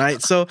intervene,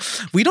 right? So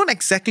we don't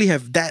exactly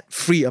have that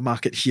free a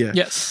market here.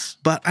 Yes.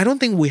 But I don't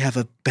think we have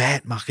a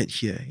bad market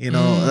here.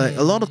 Like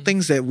a lot of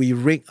things that we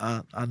rig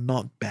are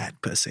not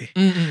bad per se,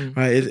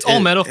 right? It's all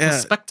matter of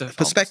perspective.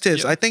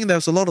 Perspectives. Yeah. I think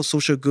there's a lot of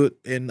social good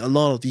in a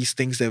lot of these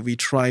things that we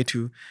try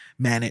to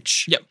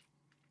manage. Yep.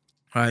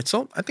 Right,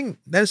 so I think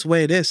that's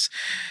where it is.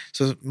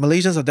 So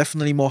Malaysians are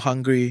definitely more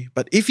hungry.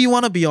 But if you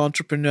want to be an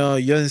entrepreneur,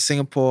 you're in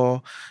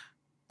Singapore,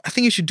 I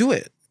think you should do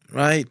it,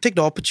 right? Take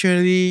the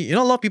opportunity.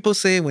 A lot of people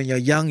say when you're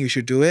young, you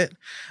should do it.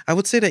 I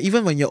would say that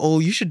even when you're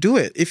old, you should do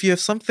it. If you have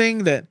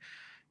something that,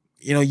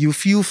 you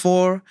feel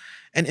for.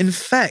 And in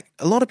fact,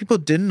 a lot of people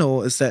didn't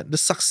know is that the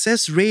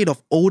success rate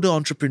of older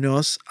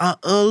entrepreneurs are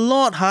a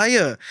lot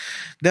higher.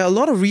 There are a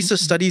lot of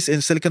research studies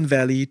in Silicon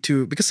Valley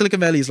too, because Silicon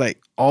Valley is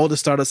like all the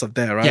startups are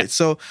there, right? Yeah.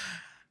 So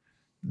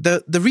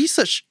the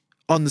research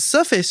on the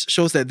surface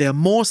shows that there are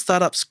more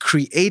startups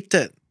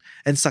created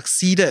and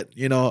succeeded,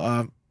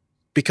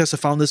 because the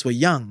founders were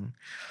young,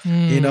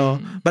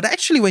 But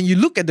actually, when you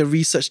look at the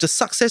research, the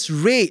success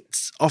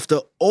rates of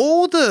the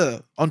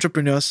older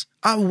entrepreneurs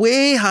are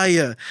way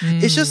higher.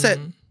 It's just that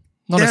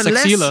not as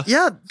sexy.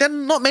 there are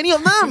not many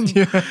of them,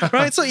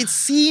 right? So it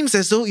seems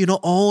as though,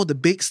 all the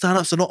big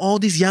startups, all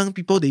these young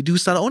people, they do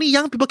startups. Only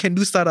young people can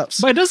do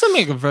startups. But it doesn't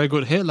make a very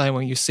good headline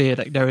when you say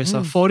like there is a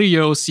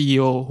 40-year-old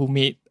CEO who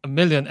made $1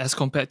 million as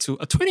compared to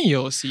a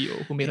 20-year-old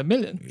CEO who made $1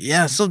 million.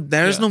 Yeah, so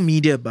there is no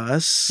media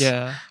buzz.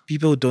 Yeah.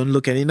 People don't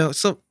look at it.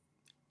 So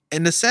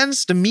in a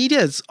sense, the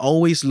media is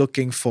always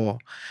looking for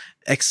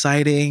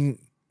exciting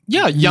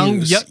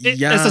young. news.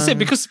 As I said,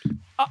 because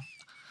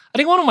I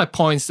think one of my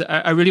points that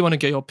I really want to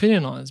get your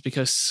opinion on is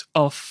because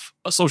of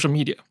social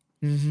media.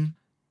 Mm-hmm.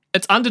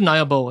 It's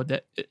undeniable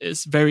that it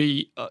is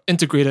very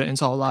integrated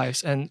into our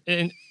lives and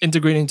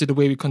integrated into the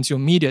way we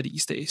consume media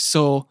these days.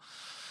 So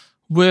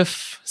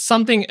with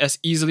something as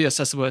easily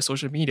accessible as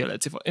social media,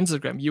 let's say for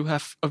Instagram, you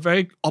have a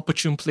very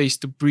opportune place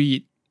to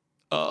breed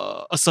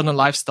a certain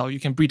lifestyle.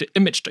 You can breed the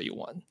image that you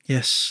want.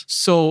 Yes.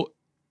 So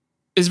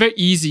it's very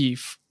easy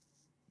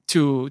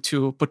to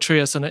portray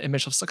a certain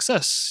image of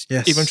success,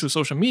 even through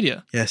social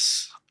media.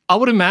 Yes. I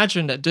would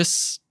imagine that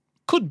this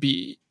could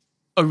be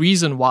a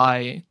reason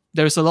why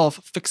there's a lot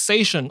of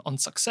fixation on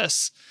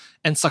success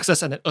and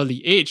success at an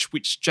early age,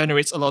 which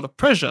generates a lot of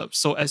pressure.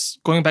 So as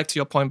going back to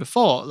your point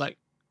before, like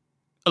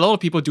a lot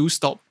of people do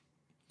stop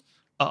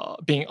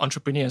being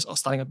entrepreneurs or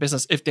starting a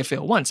business if they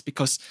fail once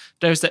because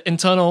there's the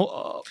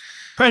internal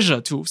pressure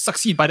to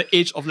succeed by the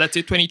age of, let's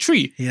say,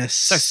 23. Yes.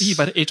 Succeed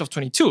by the age of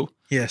 22.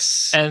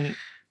 Yes. And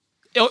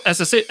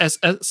as I said,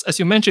 as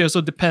you mentioned, it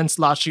also depends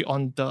largely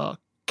on the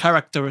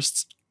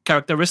characteristics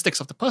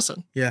of the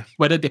person. Yeah.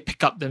 Whether they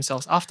pick up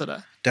themselves after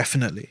that.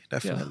 Definitely.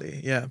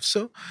 Yeah.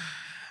 So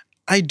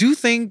I do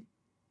think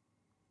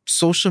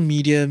social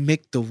media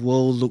make the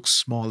world look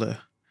smaller.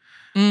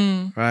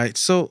 Right?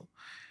 So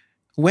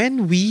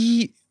when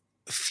we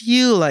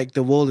feel like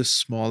the world is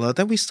smaller,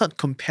 then we start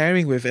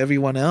comparing with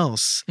everyone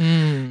else.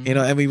 And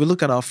we will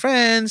look at our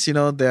friends,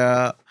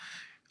 they're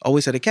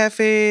always at a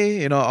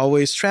cafe,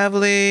 always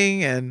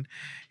traveling and,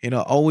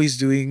 always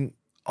doing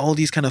all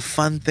these kind of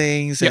fun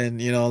things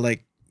and,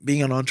 like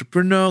being an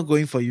entrepreneur,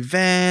 going for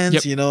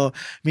events,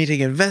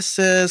 meeting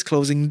investors,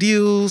 closing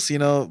deals,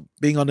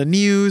 being on the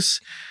news.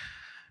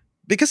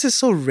 Because it's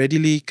so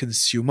readily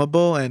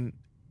consumable and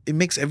it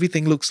makes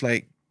everything looks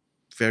like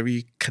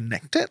very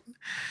connected.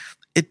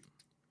 It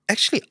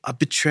actually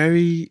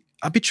arbitrarily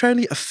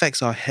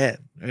affects our head,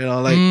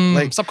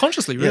 like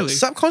subconsciously, really. Yeah,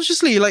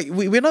 subconsciously, like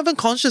we're not even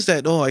conscious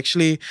that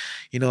actually,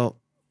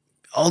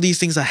 all these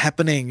things are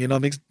happening. There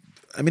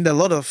are a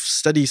lot of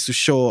studies to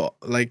show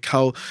like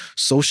how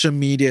social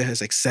media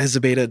has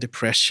exacerbated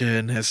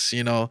depression. I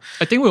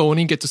think we'll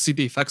only get to see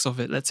the effects of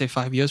it, let's say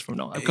 5 years from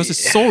now, because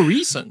it's so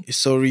recent. It's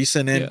so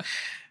recent,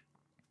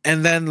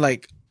 and then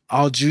like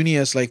our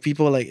juniors, like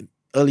people like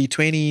early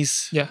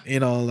 20s,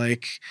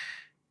 like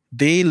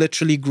they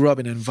literally grew up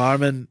in an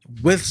environment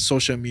with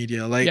social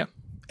media. Like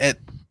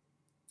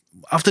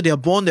after they are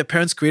born, their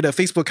parents created a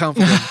Facebook account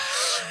for them.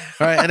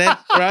 And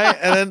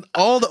then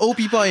all the old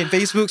people are in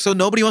Facebook, so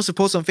nobody wants to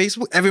post on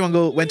Facebook.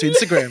 Everyone went to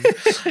Instagram.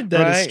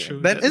 That is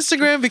true. Then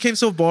Instagram became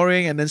so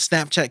boring, and then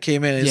Snapchat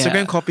came in.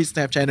 Instagram copied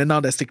Snapchat, and then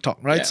now there's TikTok,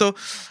 right? Yeah. So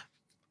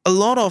a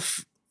lot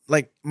of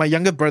like my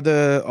younger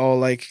brother or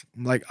like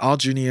our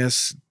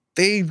juniors,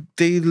 they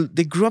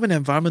grew up in an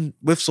environment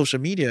with social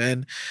media,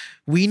 and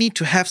we need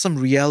to have some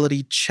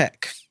reality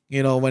check,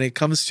 when it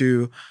comes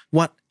to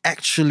what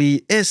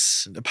actually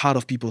is a part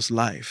of people's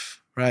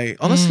life, right?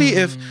 Honestly,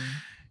 if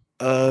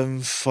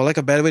for like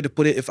a better way to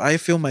put it, if I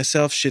film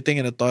myself shitting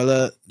in a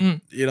toilet,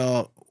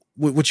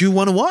 would you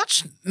want to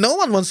watch? No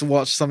one wants to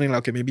watch something like,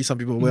 okay, maybe some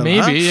people will.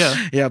 Maybe,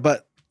 Yeah,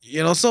 but,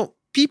 so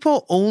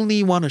people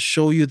only want to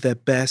show you their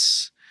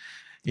best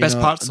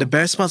parts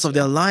of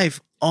their life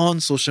on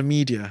social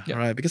media,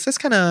 right? Because that's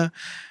kind of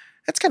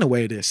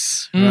where it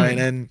is, right?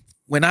 And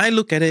when I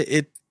look at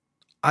it,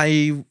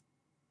 I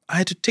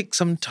had to take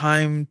some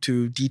time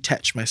to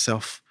detach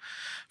myself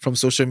from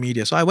social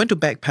media. So I went to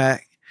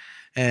backpack.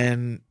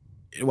 And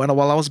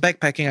while I was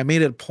backpacking, I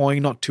made it a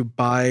point not to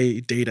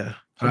buy data.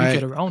 How do you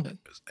get around it?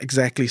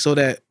 Exactly. So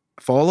that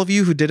for all of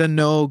you who didn't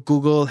know,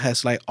 Google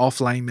has like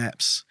offline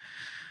maps.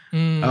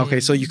 Okay,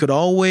 so you could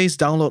always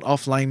download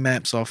offline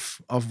maps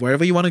of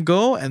wherever you want to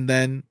go, and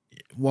then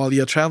while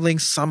you're traveling,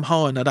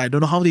 somehow or another, I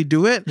don't know how they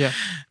do it,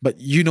 but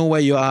you know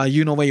where you are,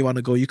 you know where you want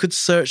to go. You could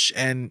search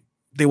and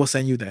they will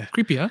send you there.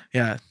 Creepy, huh?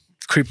 Yeah,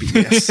 creepy,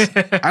 yes.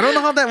 I don't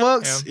know how that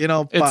works,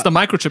 It's the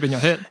microchip in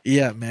your head.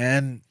 Yeah,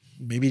 man.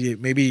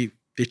 Maybe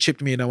they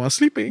chipped me and I was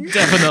sleeping.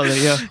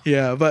 Definitely, yeah.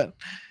 Yeah, but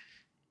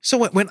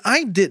so when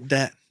I did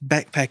that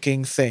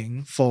backpacking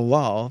thing for a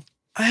while,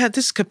 I had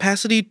this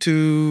capacity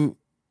to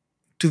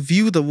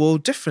view the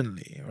world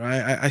differently,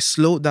 right? I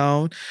slowed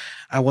down.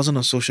 I wasn't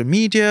on social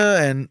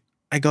media, and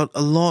I got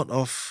a lot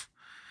of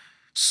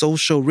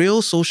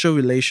real social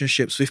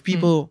relationships with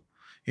people,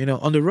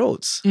 on the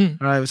roads. Right?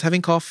 I was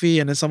having coffee,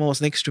 and then someone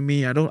was next to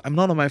me. I'm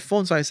not on my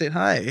phone, so I said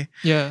hi.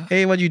 Yeah.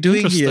 Hey, what are you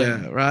doing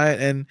here? Right?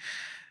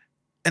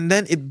 And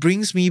then it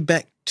brings me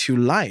back to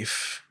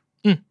life,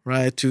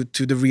 right? To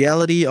the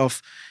reality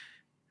of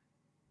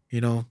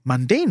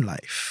mundane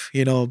life.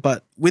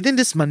 But within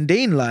this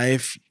mundane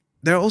life,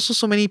 there are also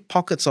so many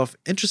pockets of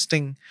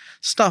interesting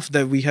stuff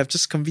that we have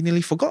just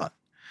conveniently forgot.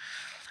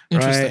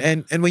 Right?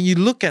 And when you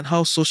look at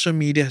how social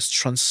media has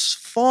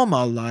transformed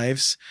our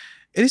lives,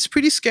 it is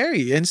pretty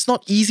scary. And it's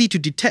not easy to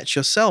detach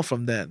yourself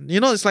from that.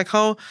 It's like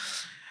how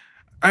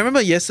I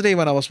remember yesterday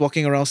when I was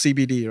walking around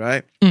CBD,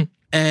 right?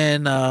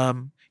 And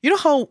you know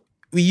how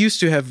we used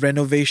to have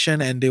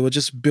renovation and they would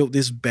just build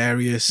these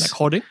barriers. Like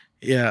hoarding?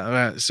 Yeah,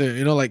 right. So,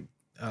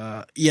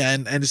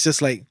 and it's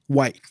just like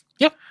white.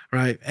 Yep.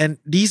 Right. And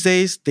these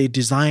days they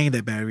design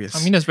their barriers.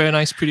 I mean, there's very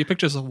nice, pretty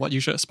pictures of what you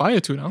should aspire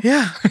to now.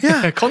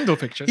 Yeah. Condo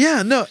pictures.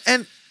 Yeah, no.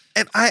 And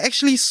I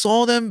actually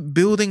saw them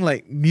building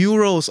like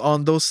murals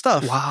on those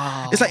stuff.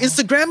 Wow. It's like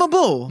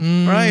Instagrammable,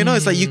 right?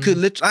 It's like you could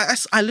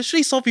I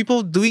literally saw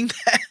people doing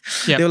that.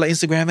 Yep. They were like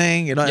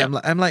Instagramming,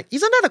 I'm like,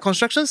 isn't that a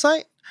construction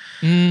site?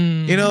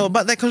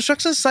 But that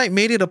construction site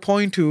made it a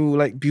point to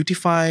like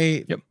beautify,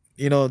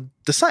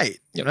 the site,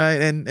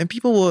 right? And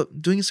people were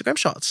doing Instagram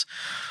shots,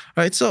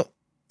 right? So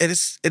it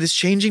is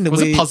changing the way.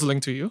 Was it puzzling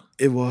to you?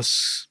 It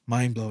was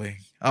mind blowing.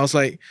 I was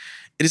like,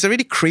 it is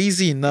already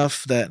crazy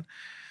enough that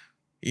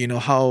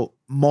how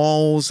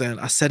malls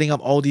are setting up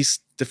all these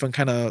different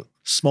kind of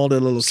small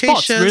little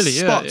locations,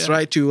 spots,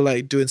 right, to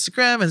like do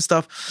Instagram and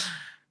stuff.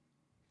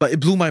 But it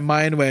blew my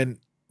mind when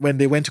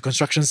they went to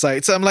construction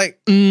sites. I'm like,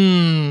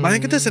 my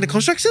goodness, in a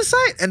construction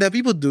site, and there are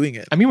people doing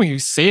it. I mean, when you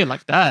say it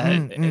like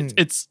that,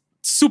 it's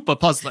super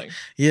puzzling.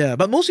 Yeah,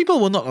 but most people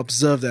will not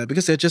observe that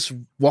because they're just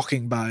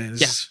walking by and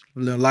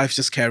life's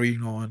just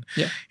carrying on.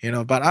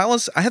 Yeah. But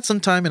I had some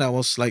time and I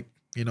was like,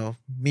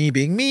 me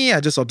being me, I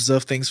just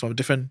observe things from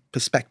different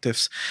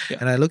perspectives. Yeah.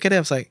 And I look at it, I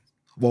was like,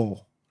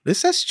 whoa,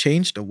 this has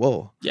changed the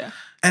world. Yeah.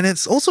 And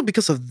it's also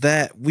because of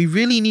that, we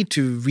really need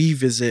to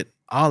revisit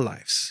our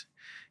lives,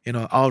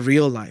 our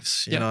real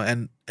lives,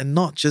 and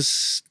not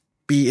just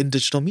be in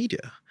digital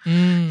media,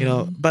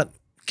 but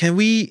can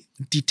we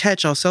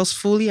detach ourselves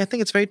fully? I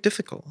think it's very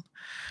difficult.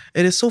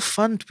 It is so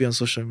fun to be on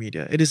social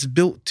media. It is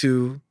built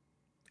to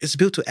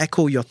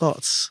echo your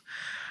thoughts,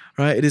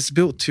 right? It is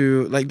built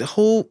to, like, the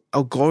whole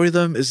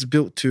algorithm is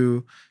built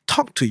to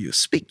talk to you,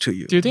 speak to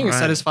you. Do you think it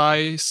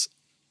satisfies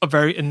a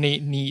very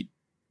innate need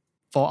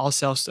for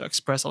ourselves to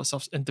express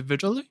ourselves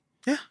individually?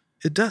 Yeah,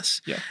 it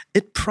does. Yeah.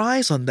 It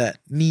prides on that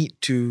need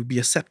to be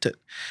accepted.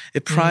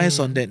 It prides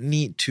on that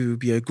need to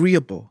be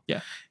agreeable.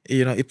 Yeah.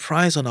 It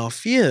prides on our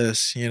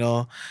fears,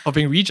 Of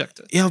being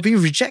rejected. Yeah, of being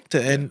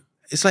rejected. And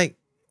it's like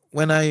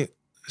the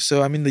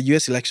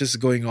US elections is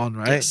going on,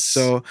 right? Yes.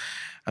 So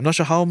I'm not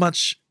sure how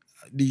much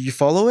do you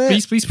follow it?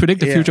 Please predict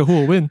the future.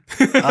 Who will win?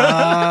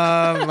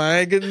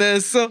 My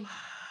goodness. So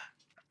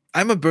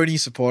I'm a Bernie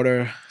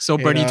supporter. So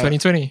Bernie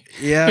 2020.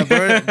 Yeah,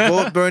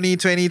 vote Bernie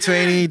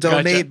 2020.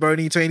 Donate Gotcha.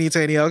 Bernie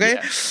 2020. Okay,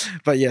 Yeah.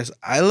 But yes,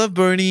 I love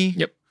Bernie.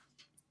 Yep.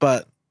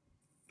 But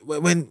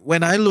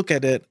when I look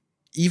at it,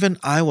 even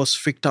I was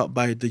freaked out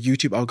by the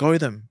YouTube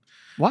algorithm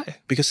Why?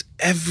 because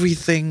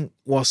everything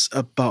was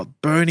about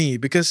Bernie.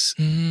 Because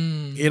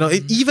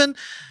even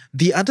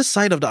the other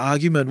side of the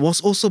argument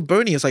was also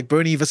Bernie. It's like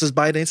Bernie versus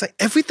Biden. It's like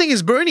everything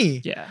is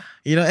Bernie. Yeah.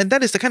 And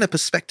that is the kind of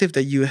perspective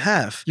that you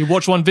have. You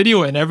watch one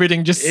video and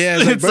everything just... Yeah,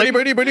 it's like it's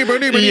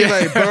Bernie. Yeah.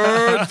 Like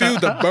burn, feel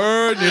the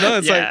burn.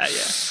 It's yeah.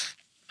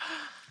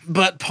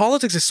 But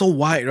politics is so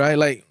wide, right?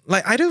 Like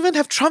I don't even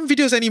have Trump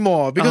videos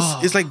anymore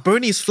because it's like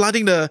Bernie is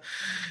flooding the,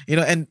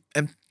 and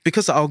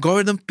because the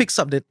algorithm picks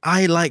up that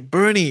I like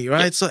Bernie,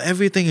 right? Yep. So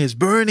everything is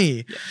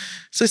Bernie. Yep.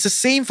 So it's the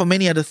same for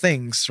many other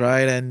things,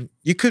 right? And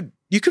you could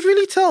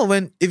really tell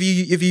when if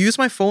you use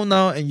my phone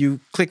now and you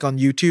click on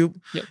YouTube,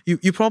 Yep.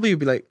 you probably will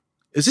be like,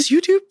 is this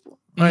YouTube?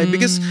 Right?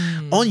 Because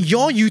on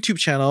your YouTube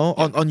channel,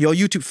 on your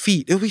YouTube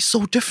feed, it'll be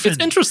so different.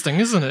 It's interesting,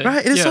 isn't it?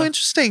 Right? It is so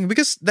interesting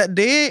because that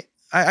day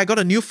I got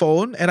a new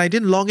phone and I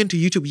didn't log into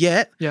YouTube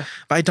yet. Yeah.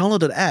 But I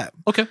downloaded the app.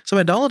 Okay. So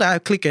when I downloaded the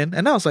app, click in,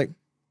 and I was like,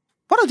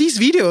 what are these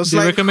videos? They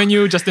like, recommend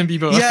you Justin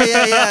Bieber.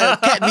 yeah.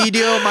 Cat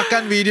video,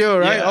 makan video,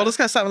 right? Yeah. All this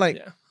kind of stuff. I'm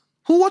like,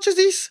 who watches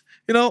these?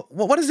 You know,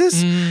 what is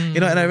this? You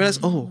know, and I realized,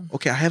 oh,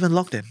 okay, I haven't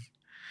logged in.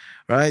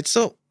 Right?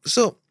 So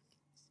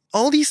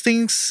all these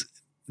things,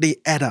 they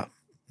add up.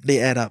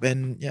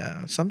 And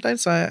yeah,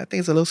 sometimes I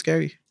think it's a little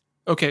scary.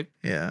 Okay.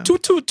 Yeah.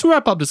 To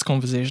wrap up this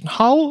conversation,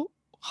 how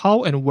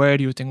and where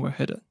do you think we're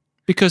headed?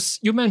 Because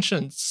you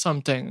mentioned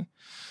something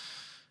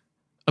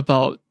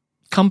about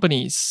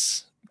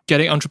companies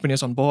getting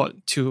entrepreneurs on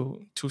board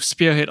to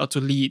spearhead or to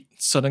lead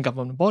certain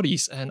government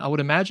bodies. And I would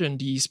imagine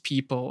these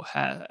people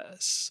have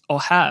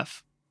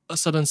a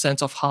certain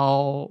sense of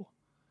how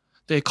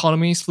the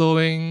economy is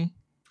flowing,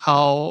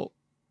 how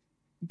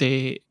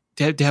they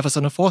have a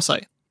certain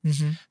foresight.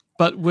 Mm-hmm.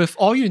 But with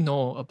all you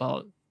know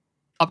about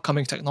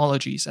upcoming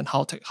technologies and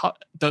how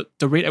the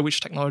rate at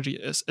which technology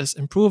is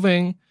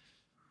improving,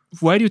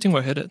 where do you think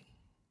we're headed?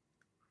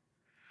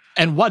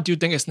 And what do you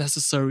think is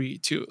necessary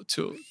to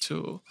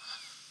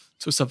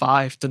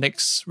survive the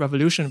next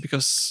revolution?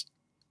 Because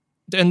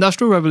the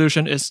Industrial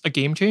Revolution is a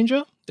game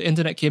changer. The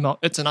internet came out,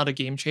 it's another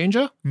game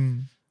changer.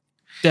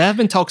 There have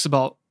been talks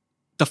about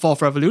the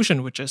fourth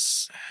revolution, which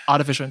is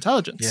artificial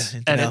intelligence.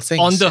 Yeah, and it's things,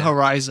 on the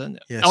horizon.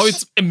 Yes. Or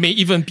it may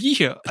even be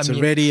here. It's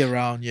already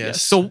around, yes. Yeah.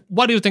 So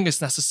what do you think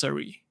is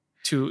necessary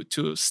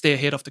to stay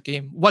ahead of the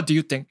game? What do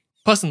you think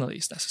personally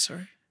is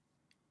necessary?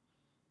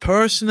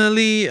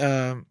 Personally,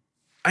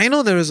 I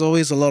know there is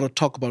always a lot of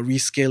talk about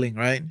rescaling,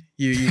 right?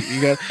 You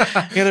got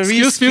to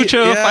Skills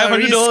Future,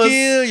 $500.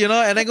 Reskill, you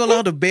know, and then go learn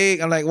how to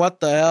bake. I'm like, what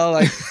the hell?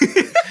 Like,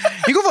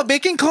 you go for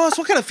baking course,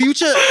 what kind of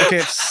future? Okay,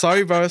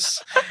 sorry,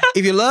 boss.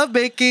 If you love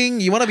baking,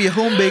 you want to be a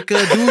home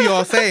baker, do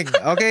your thing,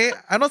 okay?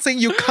 I'm not saying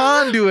you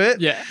can't do it.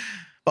 Yeah.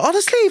 But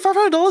honestly,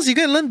 $500, you're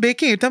gonna learn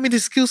baking. You tell me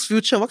this Skills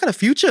Future. What kind of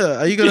future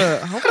are you gonna?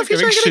 What kind of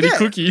future are you gonna shitty get?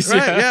 cookies,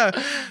 right?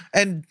 Yeah.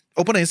 And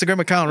open an Instagram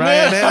account, right?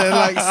 And then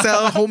like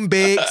sell home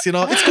bakes. You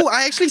know, it's cool.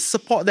 I actually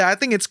support that. I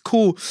think it's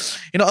cool.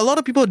 You know, a lot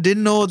of people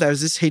didn't know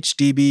there's this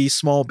HDB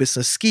small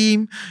business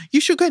scheme.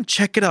 You should go and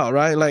check it out,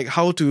 right? Like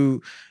how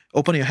to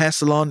open your hair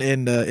salon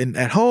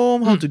at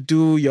home, how to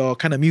do your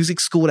kind of music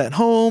school at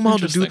home, how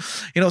to do,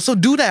 you know, so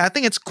do that. I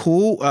think it's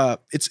cool.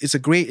 It's a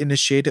great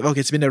initiative. Okay,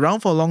 it's been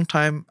around for a long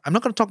time. I'm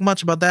not going to talk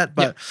much about that,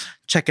 but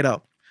check it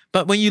out.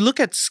 But when you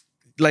look at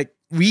like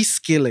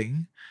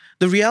reskilling,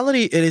 the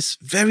reality, it is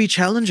very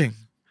challenging,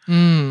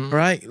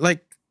 right?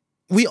 Like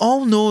we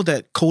all know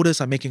that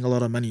coders are making a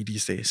lot of money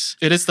these days.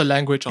 It is the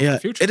language of the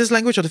future. It is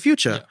language of the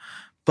future. Yeah.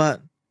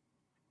 But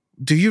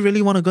do you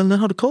really want to go and learn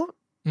how to code?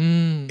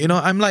 You know,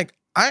 I'm like,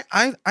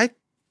 I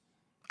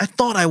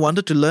thought I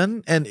wanted to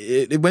learn, and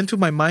it went through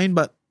my mind,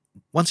 but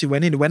once it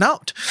went in, it went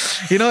out.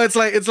 You know, it's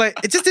like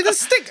it just didn't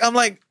stick. I'm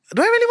like,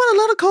 do I really want to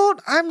learn a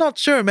code? I'm not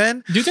sure,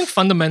 man. Do you think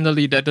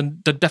fundamentally that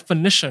the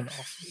definition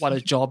of what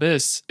a job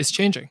is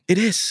changing? It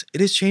is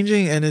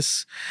changing, and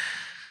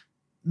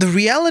the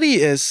reality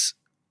is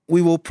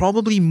we will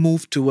probably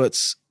move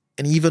towards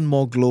an even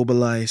more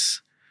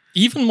globalized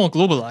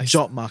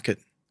job market.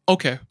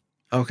 Okay.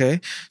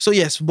 So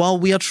yes, while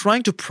we are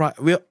trying to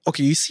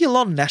you see a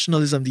lot of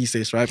nationalism these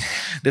days, right?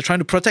 They're trying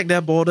to protect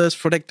their borders,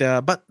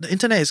 but the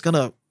internet is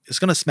gonna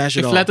smash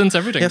it all. It flattens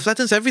everything. Yeah, it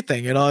flattens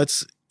everything. You know,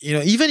 it's, you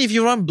know, even if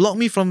you block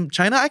me from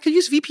China, I could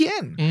use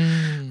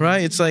VPN.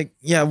 Right? It's like,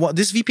 yeah, what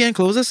this VPN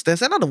closes,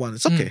 there's another one.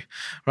 It's okay.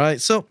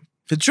 Right? So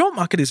the job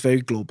market is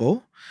very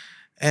global,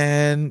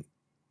 and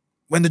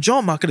when the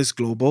job market is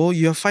global,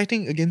 you're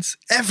fighting against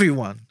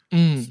everyone.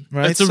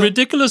 Right? It's a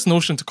ridiculous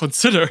notion to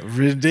consider.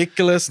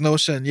 Ridiculous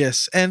notion,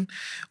 yes. And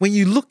when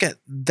you look at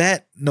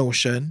that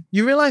notion,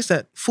 you realize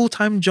that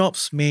full-time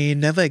jobs may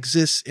never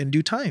exist in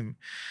due time.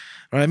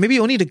 Right? Maybe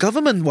only the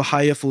government will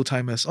hire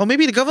full-timers. Or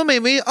maybe the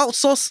government may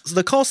outsource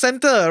the call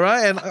center,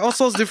 right? And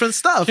outsource different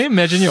stuff. Can you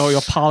imagine your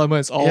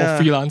parliament is all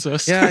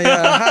freelancers? Yeah.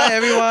 Hi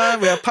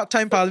everyone. We are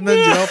part-time parliament,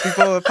 you know,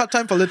 people,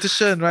 part-time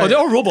politician, right? Oh, they're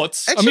all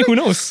robots. Actually, I mean, who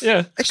knows?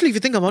 Yeah. Actually, if you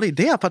think about it,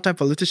 they are part-time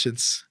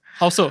politicians.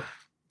 How so?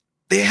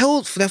 They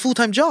held their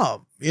full-time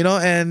job, you know,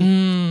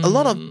 and a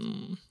lot of,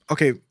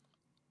 okay,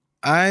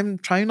 I'm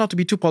trying not to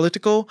be too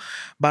political,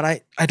 but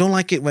I don't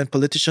like it when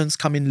politicians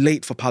come in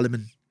late for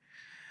parliament,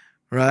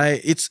 right?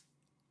 It's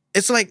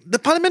like the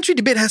parliamentary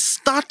debate has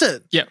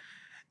started. Yeah.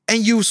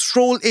 And you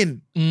stroll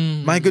in.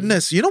 My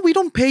goodness, you know, we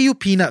don't pay you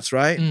peanuts,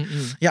 right?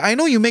 Yeah, I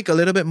know you make a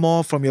little bit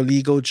more from your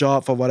legal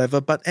job or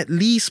whatever, but at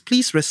least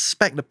please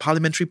respect the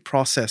parliamentary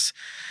process.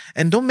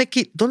 And don't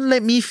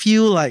let me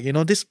feel like, you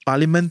know, this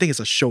parliament thing is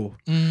a show.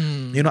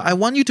 You know, I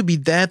want you to be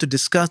there to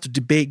discuss, to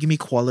debate, give me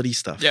quality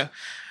stuff. Yeah.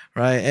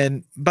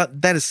 Right.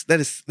 But that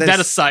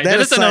aside. That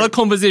is another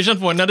conversation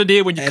for another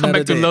day when you come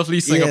back to lovely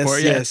Singapore.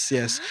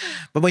 Yes.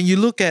 But when you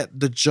look at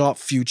the job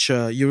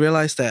future, you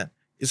realize that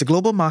it's a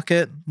global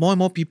market. More and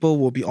more people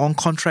will be on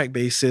contract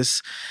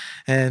basis.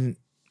 And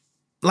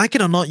like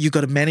it or not, you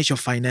got to manage your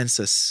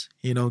finances,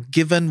 you know,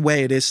 given where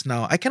it is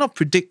now. I cannot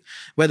predict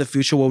where the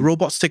future will.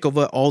 Robots take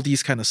over all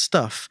these kind of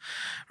stuff,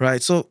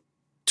 right? So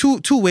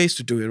two ways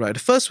to do it, right? The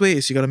first way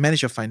is you got to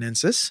manage your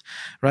finances,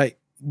 right?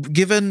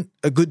 given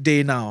a good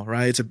day now,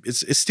 right?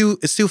 It's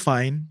still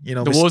fine. You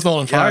know, The world's not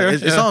on fire.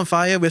 It's not on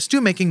fire. We're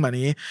still making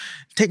money.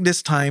 Take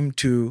this time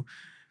to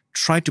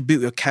try to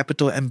build your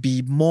capital and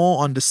be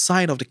more on the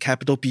side of the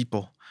capital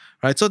people,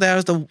 right? So there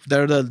are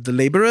the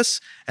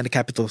laborers and the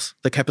capitalist,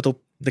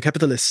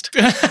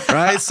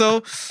 right?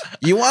 So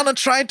you want to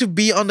try to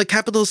be on the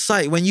capital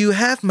side. When you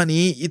have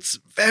money, it's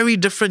very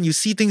different. You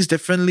see things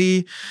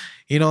differently.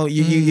 You know,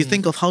 you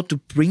think of how to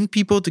bring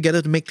people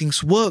together to make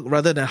things work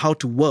rather than how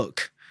to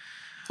work.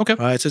 Okay.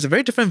 Right. So it's a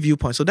very different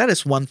viewpoint. So that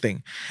is one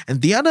thing.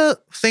 And the other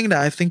thing that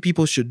I think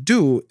people should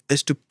do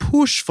is to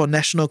push for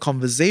national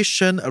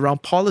conversation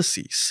around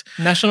policies.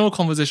 National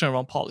conversation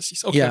around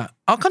policies. Okay. Yeah.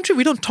 Our country,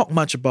 we don't talk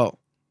much about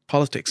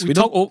politics. We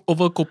talk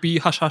over kopi,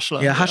 hush hush.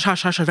 Yeah,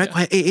 hush, very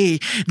quiet. Hey,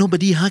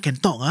 nobody can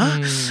talk.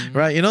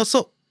 Right. You know,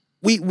 so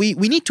we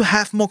need to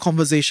have more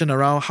conversation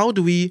around how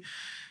do we,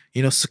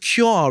 you know,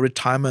 secure our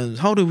retirement?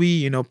 How do we,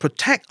 you know,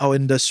 protect our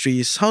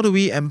industries? How do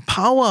we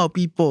empower our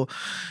people?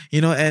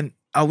 You know, and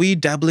are we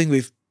dabbling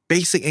with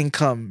basic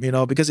income? You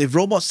know, because if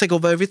robots take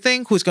over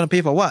everything, who's going to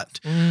pay for what?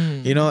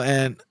 You know,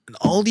 and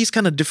all these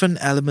kind of different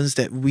elements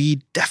that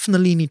we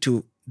definitely need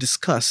to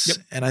discuss. Yep.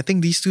 And I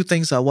think these two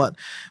things are what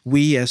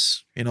we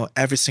as, you know,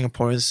 average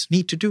Singaporeans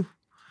need to do.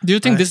 Do you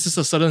think this is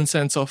a certain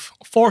sense of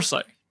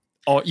foresight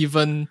or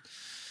even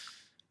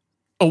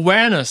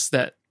awareness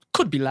that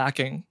could be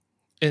lacking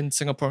in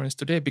Singaporeans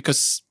today?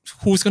 Because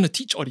who's going to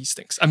teach all these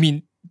things? I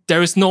mean,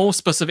 there is no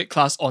specific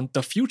class on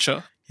the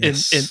future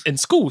in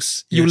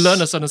schools. You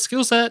learn a certain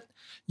skill set.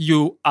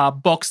 You are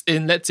boxed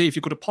in. Let's say if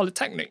you go to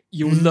Polytechnic,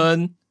 you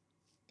learn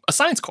a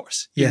science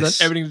course. You learn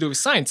everything to do with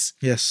science.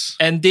 Yes.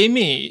 And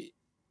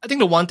I think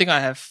the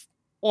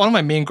one of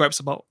my main gripes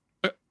about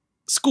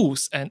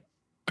schools and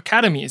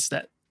academy is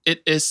that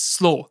it is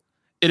slow.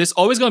 It is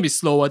always going to be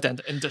slower than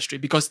the industry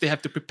because they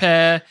have to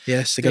prepare.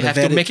 Yes, they have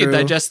to make it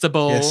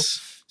digestible.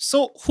 Yes.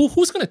 So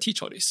who's going to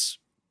teach all this?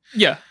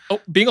 Yeah,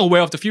 being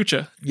aware of the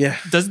future. Yeah.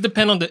 Does it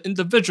depend on the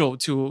individual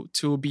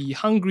to be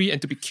hungry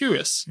and to be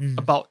curious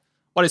about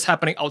what is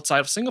happening outside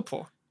of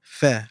Singapore?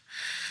 Fair.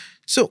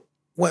 So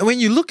when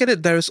you look at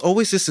it, there is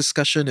always this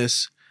discussion: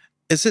 is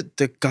it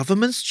the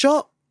government's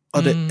job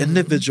or the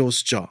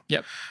individual's job?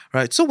 Yep.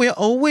 Right. So we're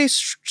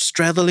always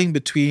straddling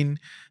between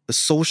the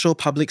social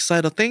public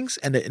side of things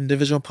and the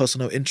individual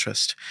personal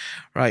interest,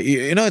 right?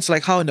 You know, it's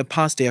like how in the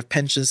past they have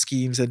pension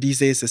schemes and these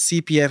days the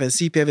CPF, and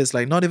CPF is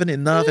like not even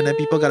enough and then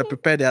people got to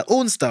prepare their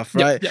own stuff,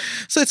 right? Yep.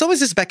 So it's always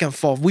this back and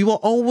forth. We will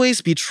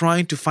always be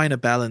trying to find a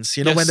balance.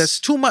 You know, when there's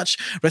too much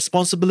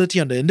responsibility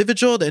on the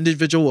individual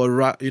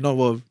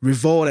will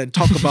revolt and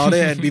talk about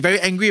it and be very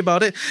angry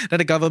about it. Then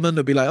the government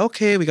will be like,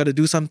 okay, we got to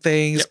do some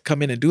things,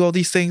 come in and do all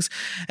these things.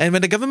 And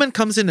when the government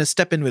comes in and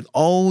step in with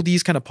all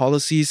these kind of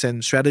policies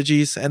and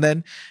strategies, and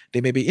then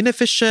they may be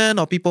inefficient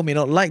or people may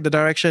not like the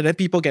direction, then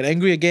people get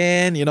angry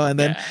again, you know, and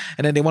then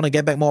they want to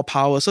get back more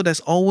power. So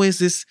there's always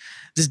this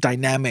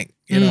dynamic,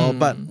 you know.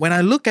 But when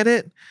I look at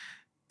it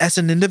as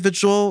an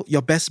individual,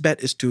 your best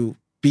bet is to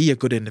be a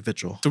good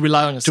individual. To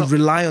rely on yourself. To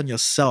rely on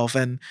yourself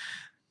and,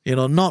 you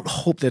know, not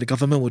hope that the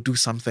government will do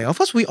something. Of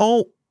course, we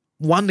all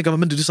want the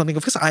government to do something.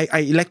 Of course, I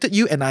elected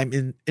you and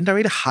I'm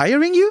indirectly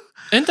hiring you.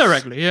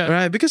 Indirectly, yeah.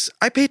 Right, because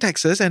I pay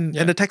taxes and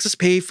the taxes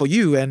pay for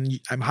you and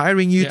I'm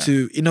hiring you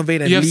to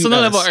innovate and lead us. You have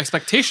some level of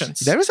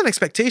expectations. There is an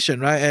expectation,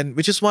 right? And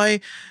which is why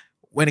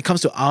when it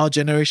comes to our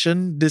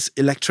generation, this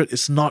electorate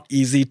is not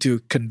easy to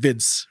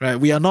convince, right?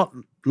 We are not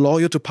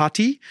loyal to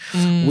party.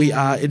 We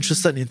are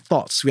interested in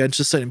thoughts. We are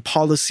interested in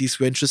policies.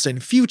 We're interested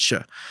in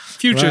future.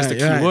 Future is the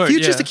key word.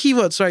 Future is the key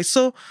words, right?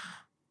 So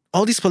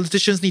all these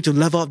politicians need to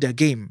level up their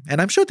game.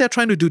 And I'm sure they're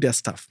trying to do their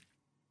stuff.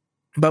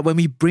 But when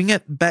we bring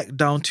it back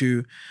down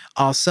to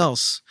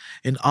ourselves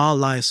in our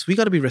lives, we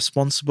got to be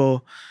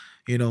responsible,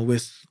 you know,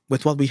 with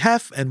what we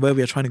have and where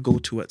we are trying to go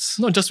towards.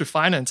 Not just with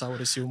finance, I would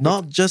assume.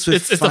 Not just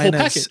with finance. It's the whole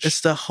package.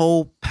 It's the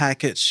whole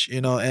package,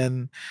 you know.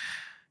 And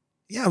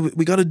yeah,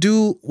 we got to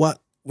do what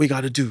we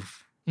got to do.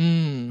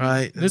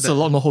 Right? It's a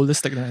lot more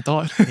holistic than I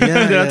thought.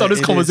 I thought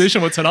this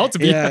conversation would turn out to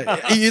be.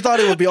 Yeah, you thought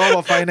it would be all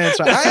about finance,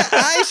 right?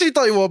 I actually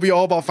thought it would be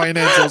all about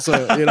finance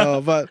also, you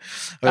know. But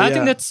I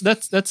think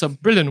that's a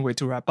brilliant way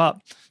to wrap up.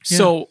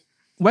 So,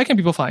 where can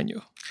people find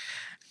you?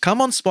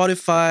 Come on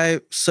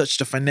Spotify, search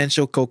The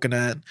Financial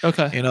Coconut.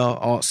 Okay. You know,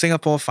 or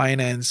Singapore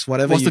Finance,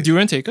 whatever. Was the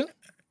durian taken?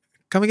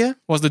 Come again?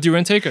 Was the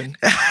durian taken?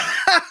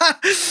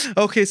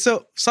 Okay,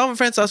 so some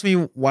friends asked me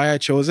why I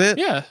chose it.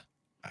 Yeah.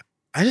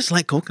 I just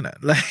like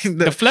coconut. Like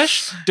the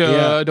flesh,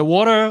 the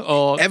water,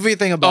 or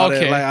everything about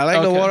it. Like I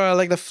like the water, I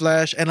like the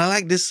flesh, and I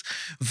like this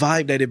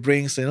vibe that it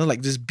brings, you know,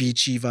 like this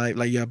beachy vibe.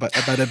 Like you're by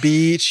the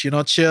beach, you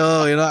know,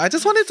 chill, you know. I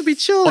just want it to be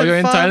chill. Or you're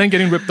in Thailand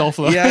getting ripped off.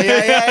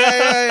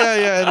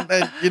 Yeah.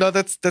 And you know,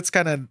 that's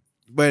kind of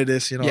where it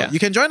is, you know. You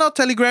can join our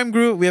Telegram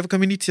group. We have a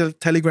community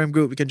Telegram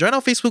group. You can join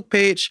our Facebook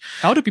page.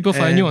 How do people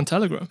find you on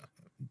Telegram?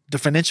 The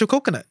Financial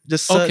Coconut.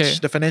 Just search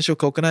The Financial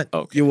Coconut.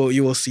 Okay. You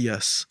will see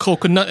us.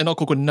 Coconut and not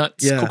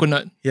coconuts. Yeah.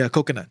 Coconut. Yeah,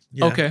 coconut.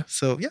 Yeah. Okay.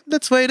 So yeah,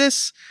 that's where it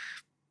is.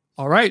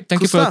 All right.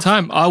 Thank you for your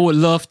time. I would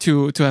love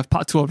to have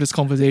part 2 of this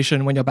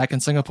conversation when you're back in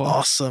Singapore.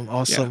 Awesome.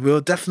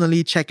 We'll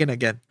definitely check in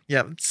again.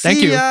 Yeah. Thank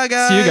you.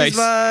 Guys. See you guys.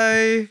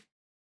 Bye.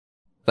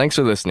 Thanks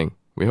for listening.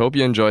 We hope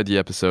you enjoyed the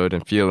episode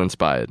and feel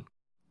inspired.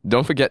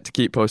 Don't forget to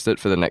keep posted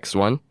for the next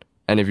one.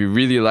 And if you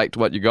really liked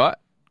what you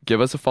got,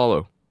 give us a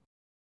follow.